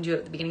was talking to you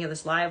at the beginning of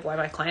this live, why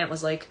my client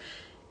was like,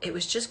 it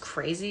was just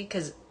crazy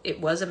because it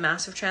was a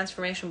massive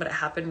transformation, but it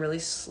happened really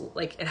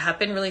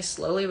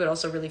slowly, but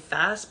also really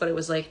fast, but it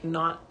was like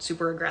not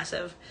super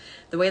aggressive.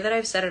 The way that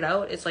I've set it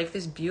out, it's like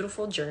this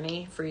beautiful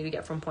journey for you to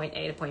get from point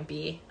A to point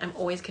B. I'm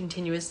always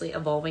continuously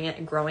evolving it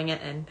and growing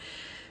it and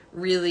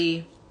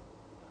really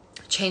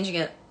changing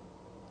it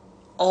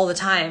all the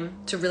time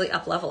to really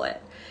up-level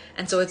it.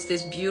 And so it's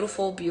this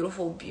beautiful,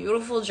 beautiful,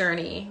 beautiful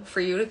journey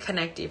for you to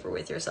connect deeper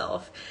with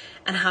yourself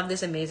and have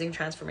this amazing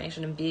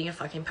transformation and being a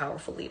fucking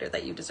powerful leader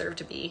that you deserve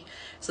to be,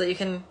 so that you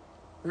can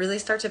really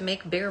start to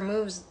make bigger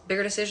moves,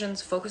 bigger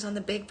decisions, focus on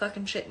the big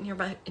fucking shit in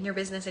your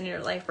business and in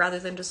your life, rather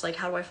than just like,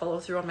 how do I follow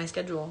through on my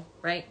schedule,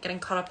 right? Getting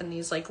caught up in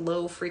these like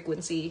low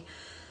frequency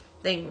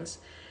things,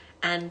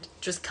 and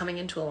just coming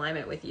into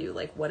alignment with you,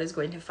 like what is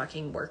going to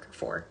fucking work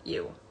for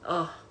you.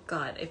 Oh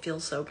God, it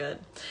feels so good.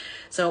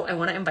 So I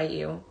want to invite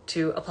you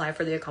to apply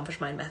for the Accomplished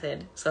Mind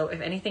Method. So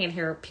if anything in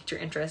here piqued your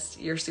interest,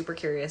 you're super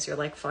curious, you're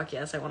like, fuck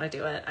yes, I want to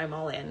do it, I'm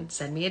all in,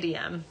 send me a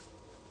DM.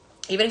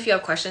 Even if you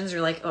have questions,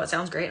 you're like, oh, it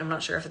sounds great, I'm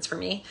not sure if it's for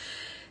me,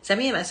 send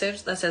me a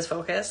message that says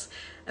focus,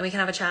 and we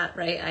can have a chat,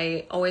 right?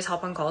 I always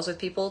hop on calls with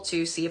people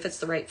to see if it's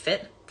the right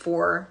fit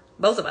for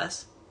both of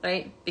us,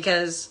 right?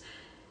 Because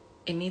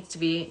it needs to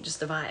be just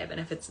a vibe. And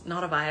if it's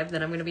not a vibe,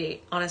 then I'm going to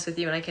be honest with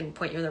you and I can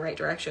point you in the right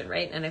direction,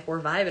 right? And if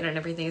we're vibing and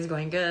everything is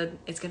going good,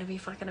 it's going to be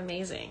fucking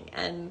amazing.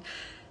 And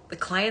the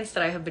clients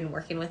that I have been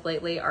working with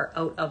lately are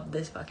out of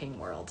this fucking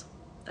world.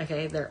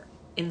 Okay? They're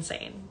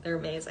insane. They're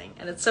amazing.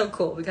 And it's so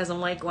cool because I'm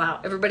like, wow,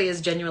 everybody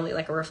is genuinely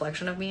like a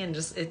reflection of me, and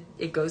just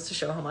it goes to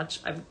show how much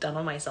I've done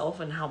on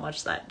myself and how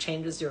much that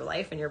changes your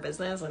life and your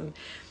business and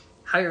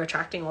how you're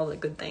attracting all the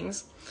good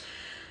things.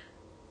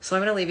 So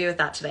I'm going to leave you with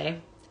that today.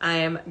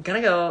 I'm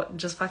gonna go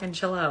just fucking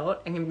chill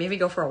out and maybe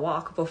go for a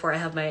walk before I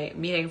have my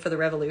meeting for the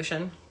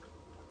Revolution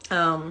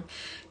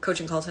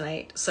coaching call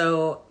tonight.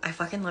 So I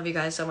fucking love you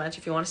guys so much.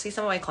 If you want to see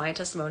some of my client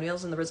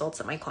testimonials and the results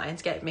that my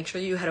clients get, make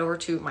sure you head over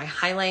to my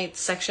highlights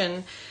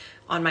section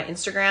on my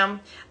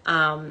Instagram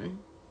and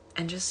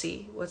just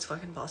see what's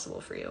fucking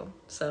possible for you.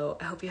 So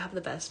I hope you have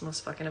the best,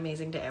 most fucking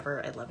amazing day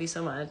ever. I love you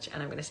so much,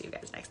 and I'm gonna see you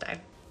guys next time.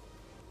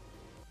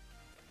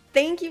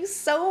 Thank you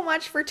so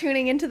much for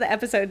tuning into the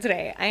episode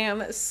today. I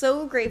am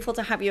so grateful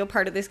to have you a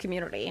part of this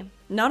community.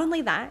 Not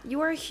only that, you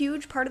are a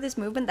huge part of this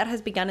movement that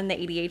has begun in the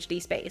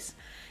ADHD space.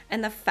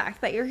 And the fact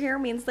that you're here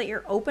means that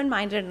you're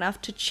open-minded enough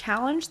to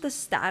challenge the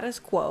status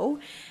quo,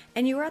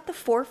 and you are at the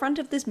forefront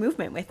of this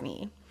movement with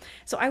me.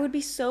 So I would be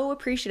so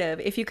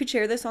appreciative if you could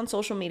share this on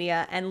social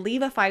media and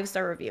leave a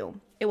 5-star review.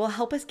 It will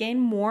help us gain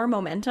more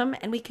momentum,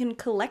 and we can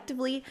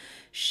collectively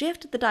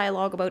shift the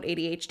dialogue about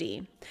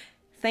ADHD.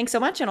 Thanks so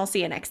much, and I'll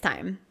see you next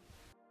time.